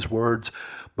Jesus' words,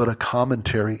 but a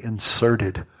commentary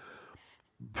inserted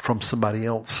from somebody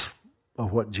else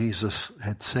of what Jesus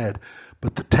had said.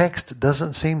 But the text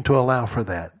doesn't seem to allow for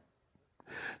that.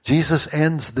 Jesus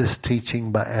ends this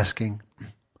teaching by asking,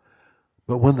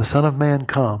 "But when the Son of Man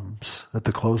comes at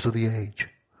the close of the age,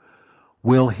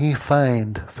 will he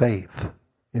find faith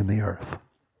in the earth?"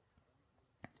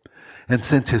 And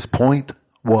since his point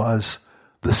was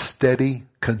the steady,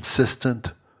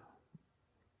 consistent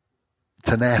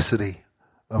tenacity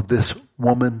of this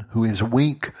woman who is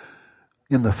weak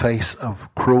in the face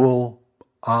of cruel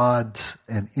odds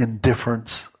and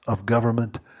indifference of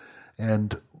government,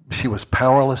 and she was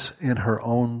powerless in her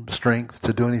own strength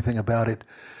to do anything about it.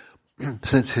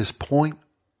 Since his point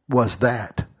was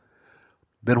that,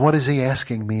 then what is he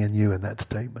asking me and you in that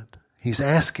statement? He's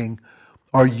asking,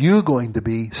 are you going to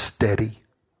be steady?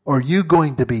 Are you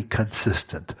going to be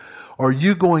consistent? Are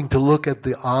you going to look at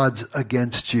the odds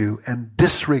against you and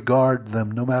disregard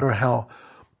them no matter how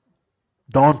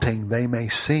daunting they may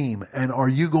seem? And are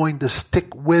you going to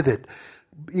stick with it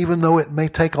even though it may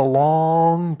take a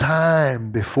long time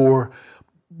before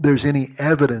there's any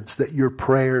evidence that your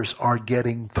prayers are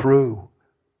getting through?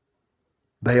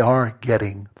 They are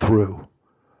getting through.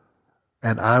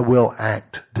 And I will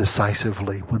act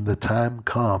decisively when the time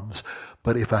comes.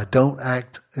 But if I don't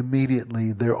act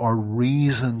immediately, there are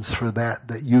reasons for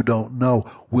that you don't know.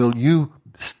 Will you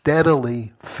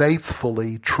steadily,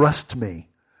 faithfully trust me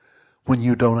when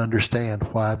you don't understand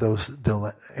why those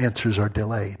answers are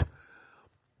delayed?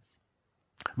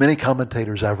 Many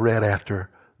commentators I've read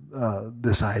after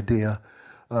this idea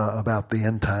about the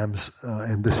end times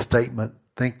and this statement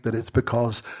think that it's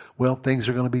because, well, things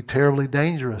are going to be terribly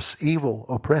dangerous, evil,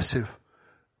 oppressive,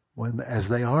 as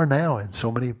they are now in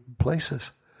so many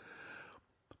places.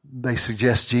 They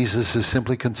suggest Jesus is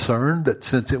simply concerned that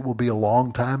since it will be a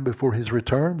long time before his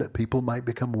return, that people might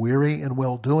become weary in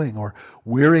well-doing or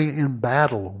weary in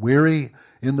battle, weary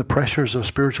in the pressures of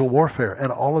spiritual warfare.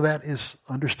 And all of that is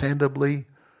understandably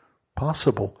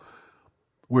possible.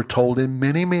 We're told in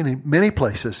many, many, many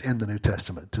places in the New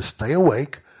Testament to stay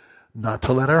awake, not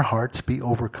to let our hearts be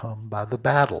overcome by the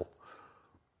battle.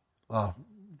 1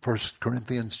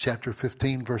 Corinthians chapter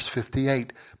 15, verse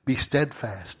 58, be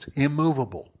steadfast,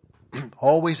 immovable,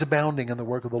 always abounding in the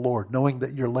work of the Lord, knowing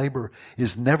that your labor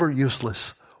is never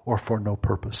useless or for no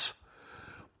purpose.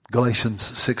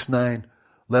 Galatians 6:9,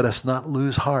 let us not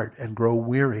lose heart and grow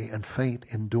weary and faint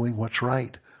in doing what's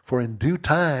right. For in due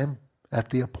time, at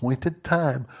the appointed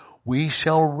time, we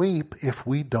shall reap if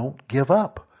we don't give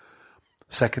up.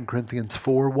 2 Corinthians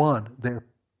 4:1,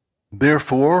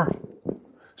 therefore,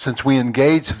 since we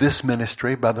engage this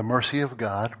ministry by the mercy of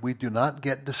God, we do not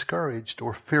get discouraged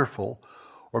or fearful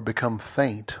or become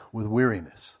faint with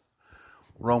weariness.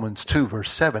 Romans 2,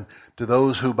 verse 7, to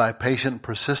those who by patient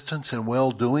persistence and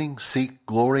well-doing seek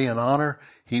glory and honor,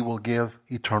 he will give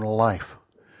eternal life.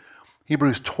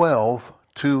 Hebrews 12,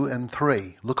 2 and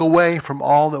 3, look away from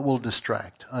all that will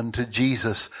distract unto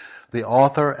Jesus, the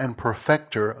author and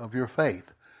perfecter of your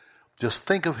faith. Just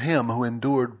think of him who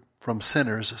endured from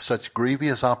sinners such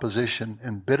grievous opposition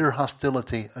and bitter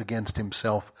hostility against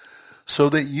himself, so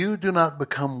that you do not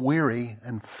become weary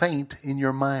and faint in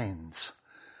your minds.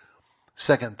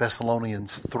 2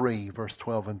 Thessalonians 3, verse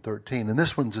 12 and 13. And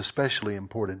this one's especially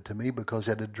important to me because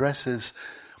it addresses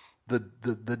the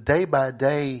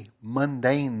day-by-day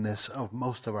mundaneness of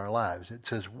most of our lives. It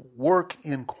says, work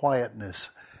in quietness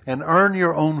and earn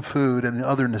your own food and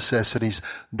other necessities.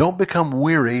 Don't become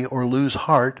weary or lose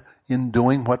heart in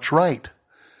doing what's right.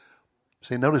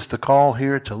 See, notice the call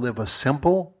here to live a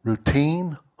simple,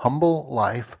 routine, humble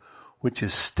life, which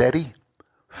is steady,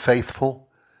 faithful,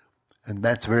 and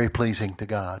that's very pleasing to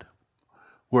God.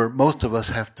 Where most of us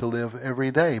have to live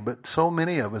every day, but so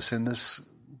many of us in this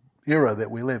era that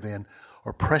we live in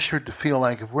are pressured to feel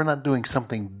like if we're not doing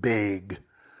something big,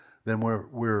 then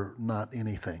we're not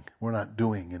anything. We're not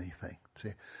doing anything.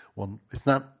 See, well, it's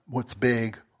not what's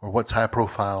big or what's high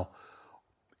profile.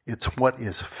 It's what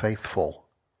is faithful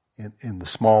in the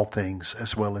small things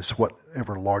as well as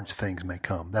whatever large things may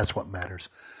come. That's what matters.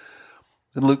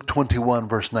 In Luke 21,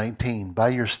 verse 19, by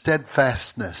your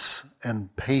steadfastness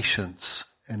and patience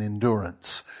and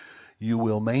endurance, you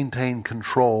will maintain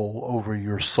control over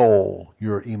your soul,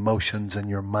 your emotions, and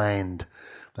your mind.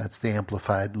 That's the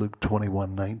Amplified Luke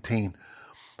 21:19.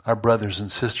 Our brothers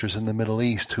and sisters in the Middle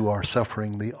East who are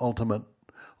suffering the ultimate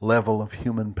level of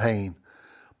human pain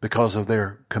because of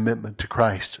their commitment to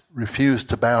Christ refuse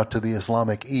to bow to the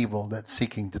Islamic evil that's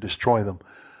seeking to destroy them.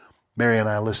 Mary and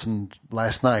I listened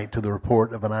last night to the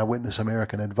report of an Eyewitness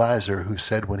American advisor who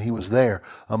said when he was there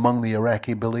among the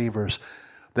Iraqi believers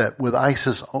that with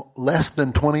ISIS less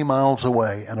than 20 miles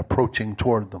away and approaching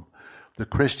toward them, the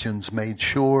Christians made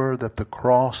sure that the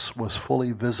cross was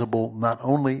fully visible not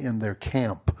only in their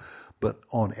camp, but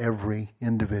on every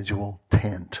individual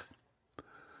tent.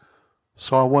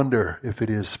 So I wonder if it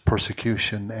is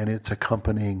persecution and its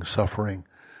accompanying suffering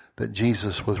that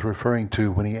Jesus was referring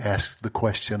to when he asked the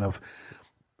question of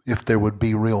if there would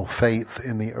be real faith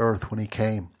in the earth when he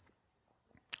came.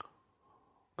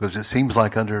 Because it seems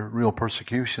like under real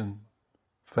persecution,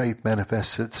 faith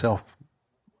manifests itself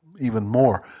even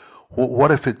more.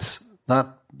 What if it's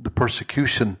not the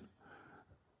persecution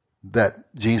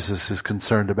that Jesus is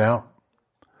concerned about,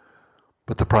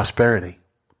 but the prosperity?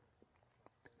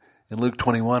 In Luke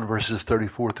 21, verses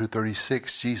 34 through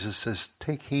 36, Jesus says,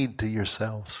 take heed to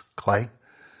yourselves, Clay,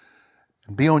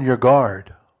 and be on your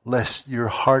guard, lest your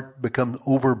heart become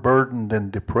overburdened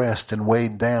and depressed and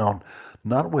weighed down,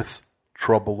 not with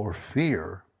trouble or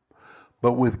fear,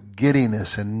 but with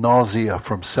giddiness and nausea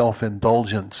from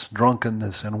self-indulgence,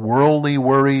 drunkenness, and worldly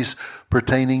worries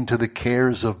pertaining to the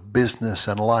cares of business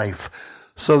and life,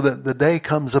 so that the day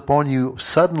comes upon you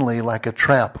suddenly like a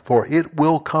trap, for it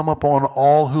will come upon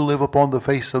all who live upon the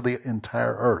face of the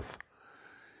entire earth.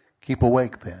 Keep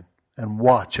awake then, and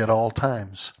watch at all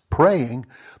times, praying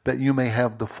that you may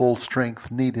have the full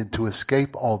strength needed to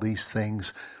escape all these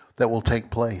things that will take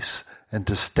place, and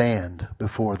to stand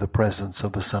before the presence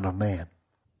of the Son of Man.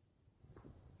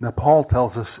 Now, Paul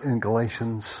tells us in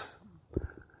Galatians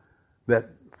that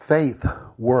faith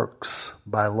works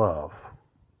by love.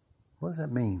 What does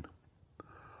that mean?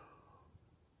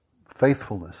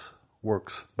 Faithfulness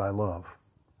works by love.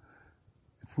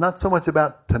 It's not so much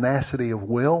about tenacity of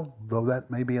will, though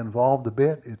that may be involved a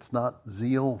bit. It's not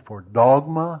zeal for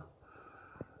dogma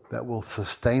that will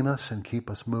sustain us and keep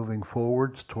us moving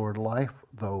forwards toward life,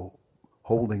 though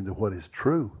holding to what is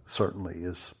true certainly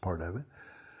is part of it.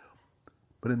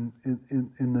 But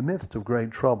in the midst of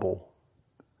great trouble,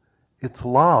 it's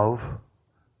love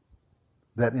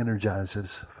that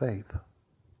energizes faith.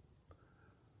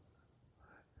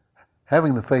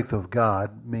 Having the faith of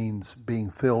God means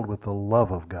being filled with the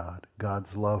love of God,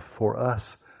 God's love for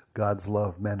us, God's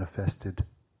love manifested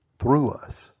through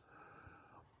us.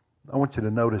 I want you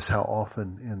to notice how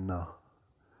often in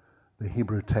the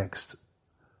Hebrew text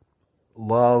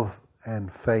love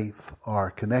and faith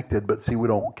are connected, but see, we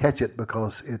don't catch it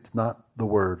because it's not the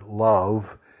word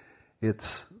love,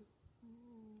 it's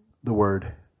the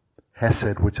word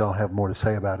hesed, which I'll have more to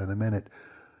say about in a minute.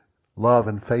 Love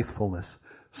and faithfulness.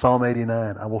 Psalm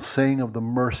 89, I will sing of the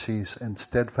mercies and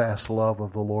steadfast love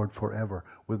of the Lord forever.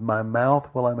 With my mouth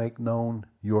will I make known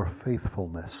your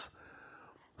faithfulness.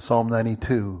 Psalm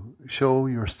 92, show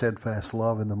your steadfast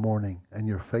love in the morning and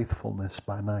your faithfulness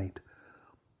by night.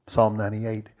 Psalm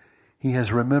 98, he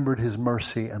has remembered his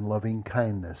mercy and loving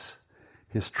kindness,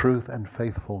 his truth and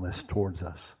faithfulness towards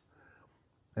us.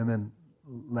 And then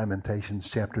Lamentations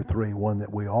chapter 3, one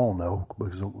that we all know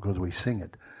because we sing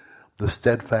it. The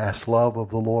steadfast love of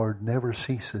the Lord never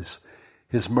ceases.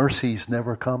 His mercies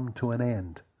never come to an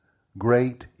end.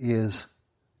 Great is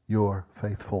your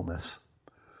faithfulness.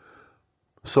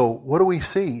 So what do we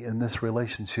see in this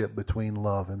relationship between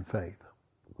love and faith?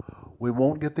 We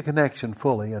won't get the connection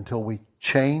fully until we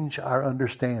change our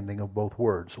understanding of both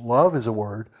words. Love is a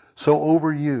word so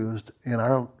overused in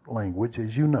our language,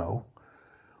 as you know,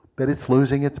 that it's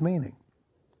losing its meaning.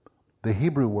 The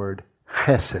Hebrew word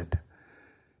hesed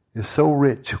is so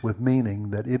rich with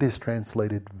meaning that it is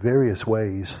translated various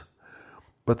ways,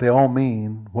 but they all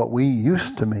mean what we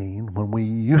used to mean when we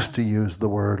used to use the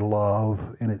word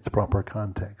love in its proper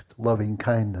context. Loving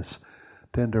kindness,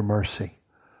 tender mercy,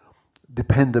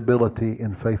 dependability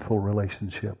in faithful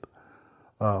relationship.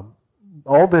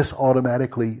 All this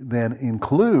automatically then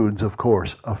includes, of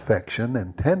course, affection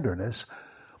and tenderness.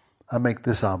 I make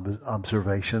this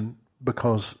observation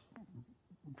because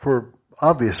for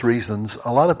obvious reasons,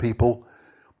 a lot of people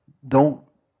don't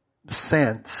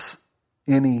sense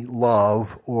any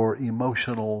love or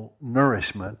emotional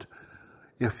nourishment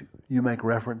if you make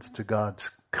reference to God's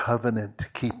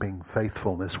covenant-keeping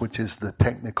faithfulness, which is the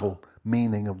technical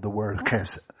meaning of the word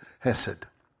hesed.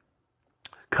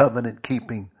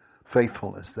 Covenant-keeping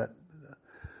faithfulness. That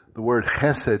the word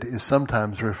hesed is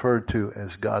sometimes referred to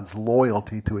as God's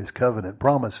loyalty to His covenant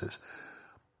promises,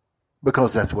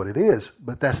 because that's what it is.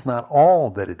 But that's not all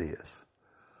that it is.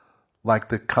 Like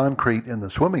the concrete in the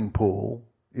swimming pool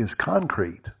is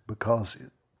concrete because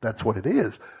that's what it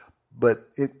is. But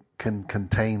it can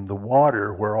contain the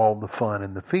water where all the fun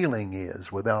and the feeling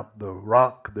is. Without the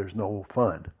rock, there's no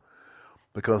fun.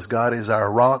 Because God is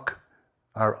our rock,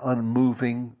 our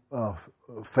unmoving,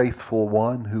 faithful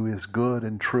one who is good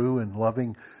and true and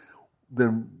loving,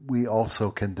 then we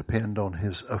also can depend on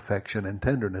His affection and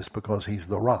tenderness because He's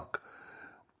the rock.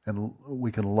 And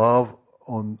we can love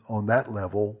on that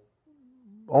level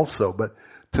also. But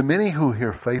to many who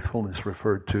hear faithfulness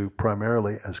referred to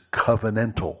primarily as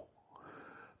covenantal,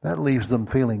 that leaves them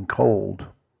feeling cold,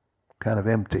 kind of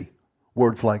empty.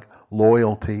 Words like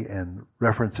loyalty and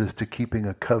references to keeping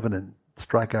a covenant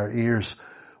strike our ears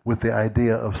with the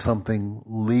idea of something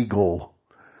legal.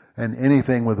 And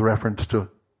anything with reference to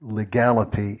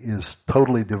legality is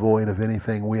totally devoid of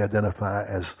anything we identify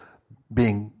as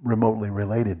being remotely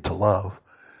related to love.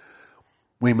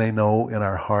 We may know in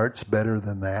our hearts better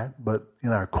than that, but in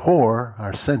our core,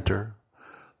 our center,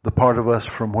 the part of us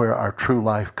from where our true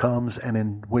life comes and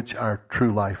in which our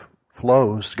true life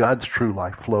flows, God's true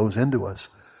life flows into us.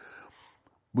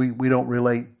 We don't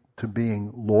relate to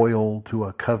being loyal to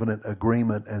a covenant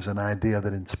agreement as an idea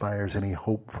that inspires any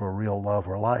hope for real love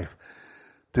or life.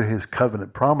 To His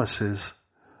covenant promises,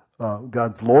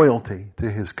 God's loyalty to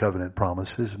His covenant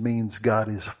promises means God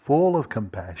is full of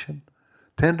compassion,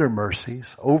 tender mercies,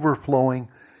 overflowing,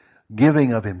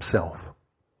 giving of Himself.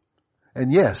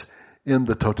 And yes, in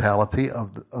the totality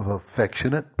of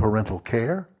affectionate parental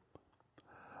care,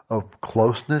 of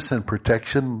closeness and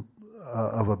protection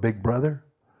of a big brother,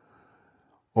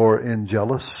 or in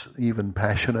jealous, even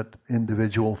passionate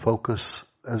individual focus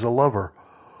as a lover.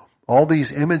 All these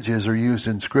images are used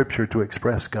in Scripture to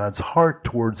express God's heart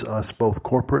towards us both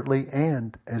corporately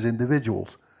and as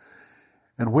individuals.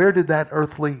 And where did that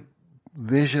earthly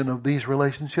vision of these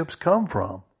relationships come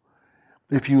from?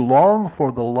 If you long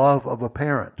for the love of a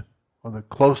parent, or the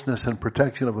closeness and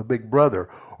protection of a big brother,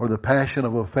 or the passion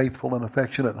of a faithful and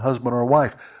affectionate husband or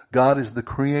wife, God is the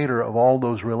creator of all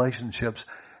those relationships,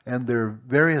 and their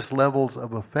various levels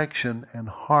of affection and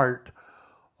heart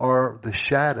are the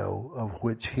shadow of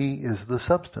which He is the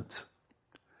substance.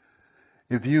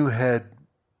 If you had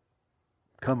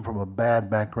come from a bad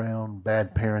background,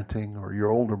 bad parenting, or your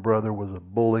older brother was a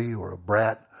bully or a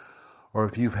brat, or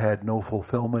if you've had no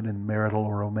fulfillment in marital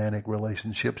or romantic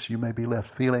relationships, you may be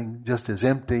left feeling just as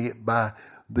empty by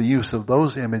the use of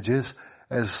those images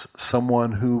as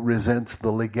someone who resents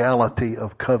the legality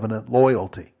of covenant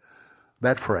loyalty.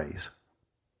 That phrase.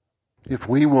 If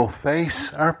we will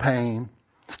face our pain,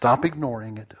 stop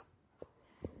ignoring it,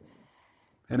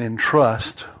 and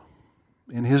entrust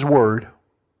in His Word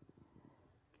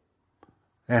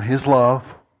and His love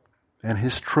and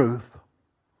His truth,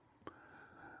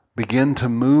 begin to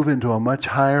move into a much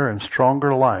higher and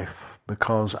stronger life,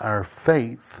 because our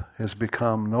faith has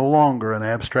become no longer an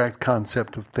abstract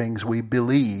concept of things we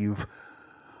believe,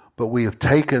 but we have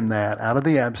taken that out of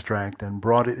the abstract and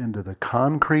brought it into the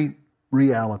concrete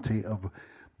reality of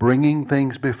bringing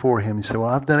things before Him. You say, well,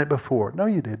 I've done it before. No,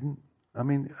 you didn't. I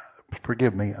mean,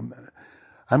 forgive me.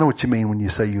 I know what you mean when you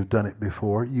say you've done it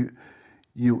before.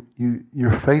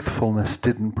 Your faithfulness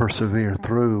didn't persevere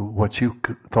through what you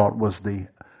thought was the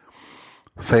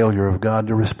failure of God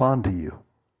to respond to you.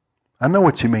 I know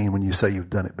what you mean when you say you've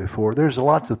done it before. There's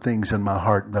lots of things in my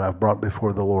heart that I've brought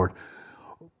before the Lord,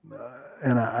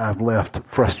 and I've left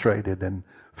frustrated and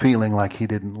feeling like He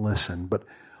didn't listen. But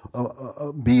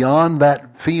beyond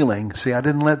that feeling, see, I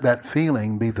didn't let that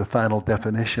feeling be the final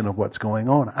definition of what's going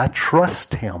on. I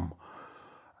trust Him.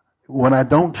 When I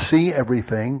don't see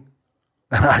everything,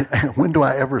 when do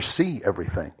I ever see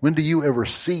everything? When do you ever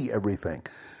see everything?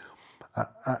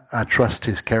 I trust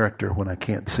His character when I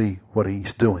can't see what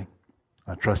He's doing.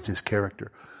 I trust His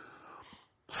character.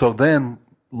 So then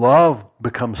love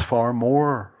becomes far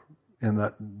more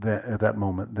at that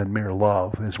moment than mere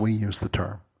love, as we use the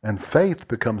term. And faith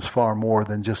becomes far more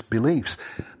than just beliefs.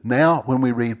 Now, when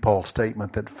we read Paul's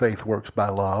statement that faith works by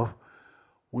love,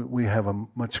 we have a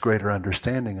much greater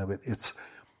understanding of it. It's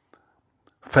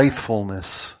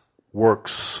faithfulness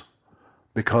works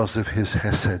because of His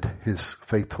hesed, His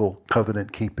faithful,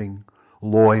 covenant-keeping,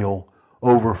 loyal,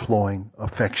 overflowing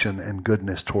affection and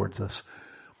goodness towards us.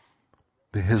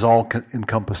 His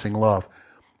all-encompassing love.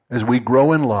 As we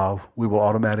grow in love, we will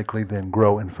automatically then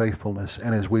grow in faithfulness.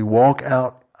 And as we walk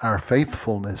out our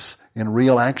faithfulness in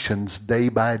real actions day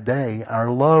by day, our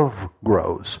love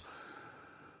grows.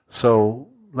 So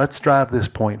let's drive this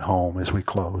point home as we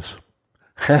close.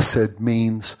 Chesed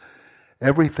means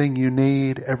everything you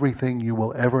need, everything you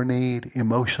will ever need,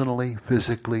 emotionally,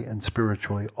 physically, and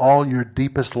spiritually. All your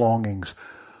deepest longings,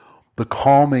 the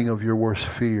calming of your worst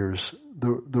fears,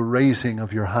 the raising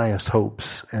of your highest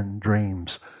hopes and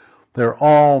dreams. They're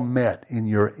all met in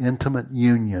your intimate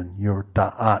union, your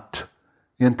da'at,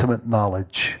 intimate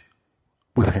knowledge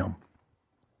with Him.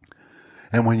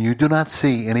 And when you do not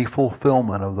see any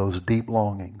fulfillment of those deep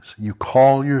longings, you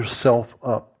call yourself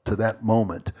up to that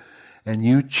moment and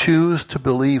you choose to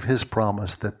believe His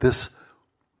promise that this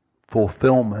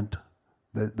fulfillment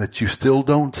that you still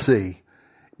don't see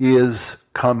is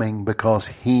coming because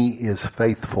He is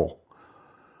faithful.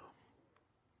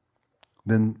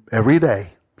 Then every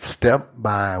day, step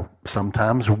by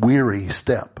sometimes weary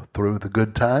step through the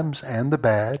good times and the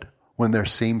bad, when there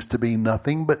seems to be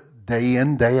nothing but day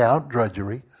in, day out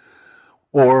drudgery,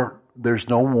 or there's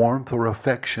no warmth or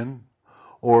affection,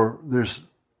 or there's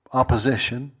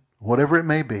opposition, whatever it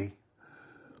may be.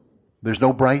 There's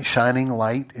no bright shining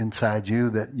light inside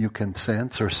you that you can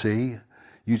sense or see.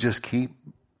 You just keep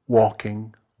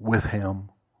walking with Him,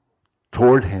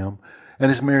 toward Him.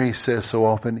 And as Mary says so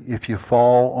often, if you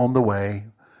fall on the way,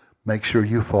 make sure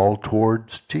you fall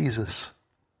towards Jesus.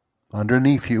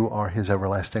 Underneath you are His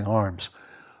everlasting arms.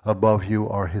 Above you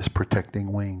are His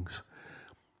protecting wings.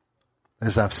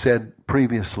 As I've said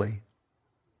previously,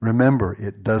 remember,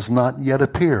 it does not yet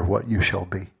appear what you shall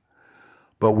be.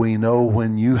 But we know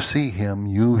when you see Him,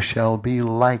 you shall be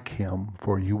like Him,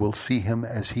 for you will see Him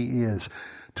as He is.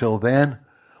 Till then,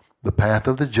 the path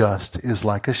of the just is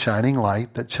like a shining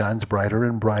light that shines brighter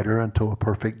and brighter until a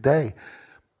perfect day.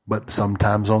 But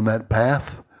sometimes on that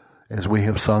path, as we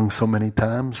have sung so many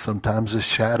times, sometimes a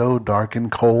shadow, dark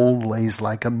and cold, lays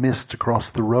like a mist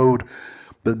across the road.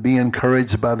 But be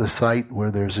encouraged by the sight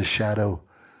where there's a shadow,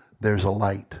 there's a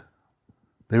light.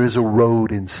 There is a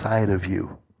road inside of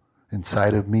you.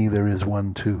 Inside of me there is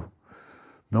one too.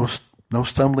 No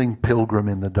stumbling pilgrim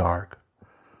in the dark.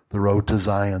 The road to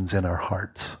Zion's in our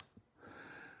hearts.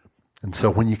 And so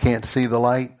when you can't see the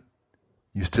light,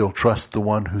 you still trust the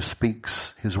one who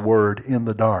speaks His word in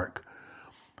the dark.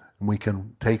 And we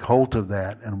can take hold of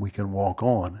that and we can walk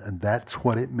on. And that's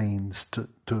what it means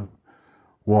to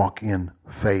walk in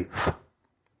faith.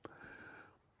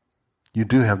 You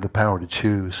do have the power to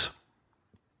choose.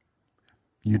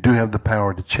 You do have the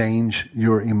power to change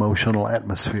your emotional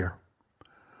atmosphere.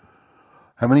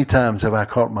 How many times have I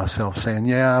caught myself saying,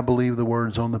 yeah, I believe the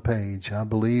words on the page. I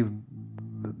believe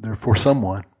they're for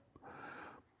someone.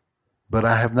 But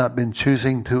I have not been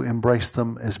choosing to embrace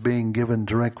them as being given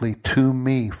directly to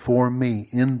me, for me,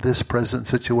 in this present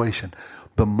situation.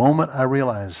 The moment I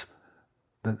realize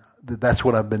that that's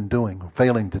what I've been doing,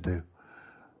 failing to do,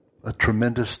 a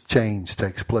tremendous change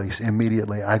takes place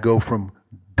immediately. I go from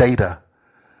data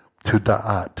to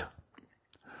da'at,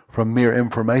 from mere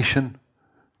information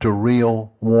to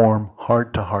real, warm,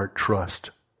 heart-to-heart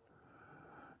trust.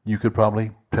 You could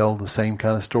probably tell the same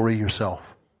kind of story yourself.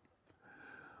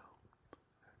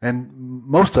 And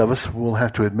most of us will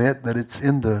have to admit that it's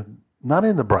not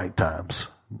in the bright times.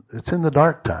 It's in the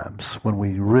dark times when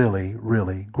we really,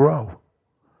 really grow.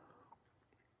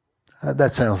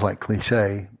 That sounds like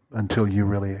cliche until you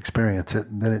really experience it,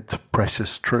 and then it's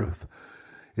precious truth.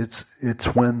 It's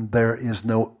when there is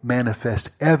no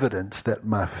manifest evidence that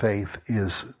my faith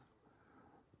is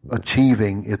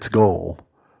achieving its goal,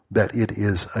 that it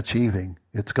is achieving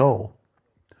its goal.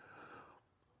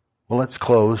 Well, let's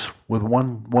close with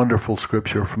one wonderful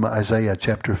scripture from Isaiah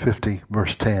chapter 50,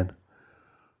 verse 10.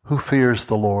 Who fears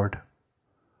the Lord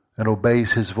and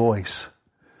obeys His voice,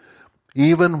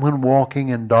 even when walking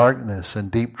in darkness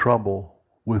and deep trouble,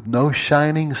 with no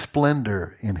shining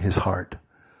splendor in his heart?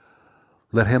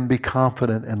 Let him be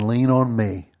confident and lean on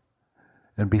me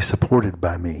and be supported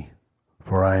by me,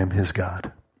 for I am his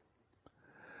God.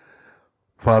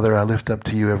 Father, I lift up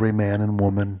to you every man and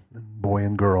woman, boy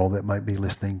and girl that might be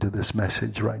listening to this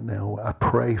message right now. I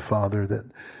pray, Father, that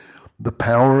the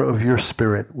power of your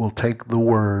Spirit will take the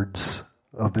words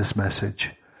of this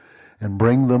message and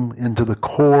bring them into the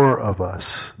core of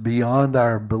us, beyond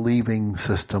our believing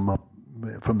system up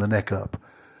from the neck up,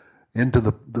 into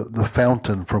the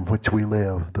fountain from which we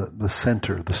live, the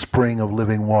center, the spring of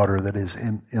living water that is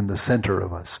in the center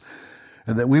of us.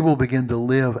 And that we will begin to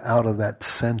live out of that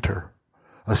center,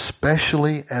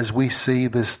 especially as we see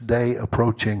this day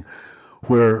approaching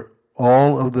where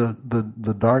all of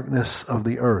the darkness of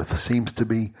the earth seems to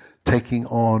be taking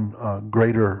on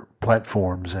greater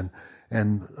platforms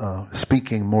and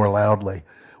speaking more loudly.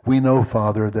 We know,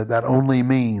 Father, that only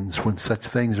means when such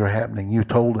things are happening. You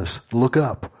told us, look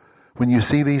up. When you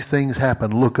see these things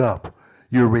happen, look up.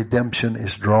 Your redemption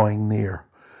is drawing near.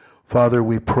 Father,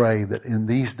 we pray that in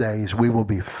these days we will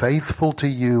be faithful to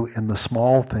you in the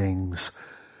small things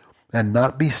and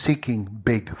not be seeking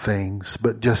big things,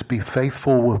 but just be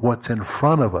faithful with what's in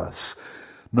front of us,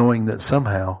 knowing that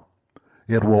somehow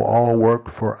it will all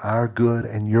work for our good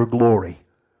and your glory.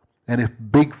 And if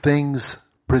big things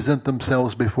present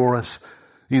themselves before us,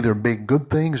 either big good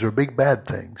things or big bad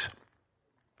things,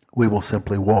 we will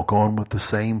simply walk on with the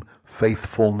same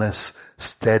faithfulness,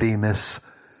 steadiness,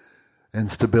 and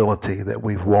stability that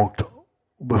we've walked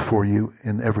before you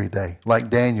in every day. Like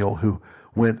Daniel, who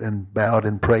went and bowed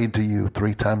and prayed to you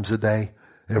 3 times a day,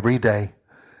 every day.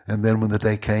 And then when the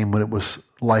day came when it was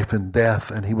life and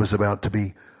death and he was about to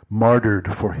be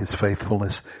martyred for his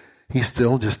faithfulness, he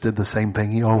still just did the same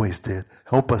thing he always did.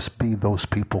 Help us be those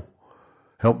people.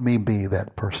 Help me be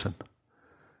that person.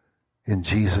 In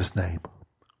Jesus' name.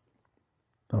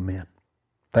 Amen.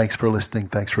 Thanks for listening.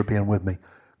 Thanks for being with me.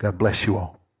 God bless you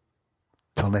all.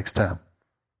 Till next time.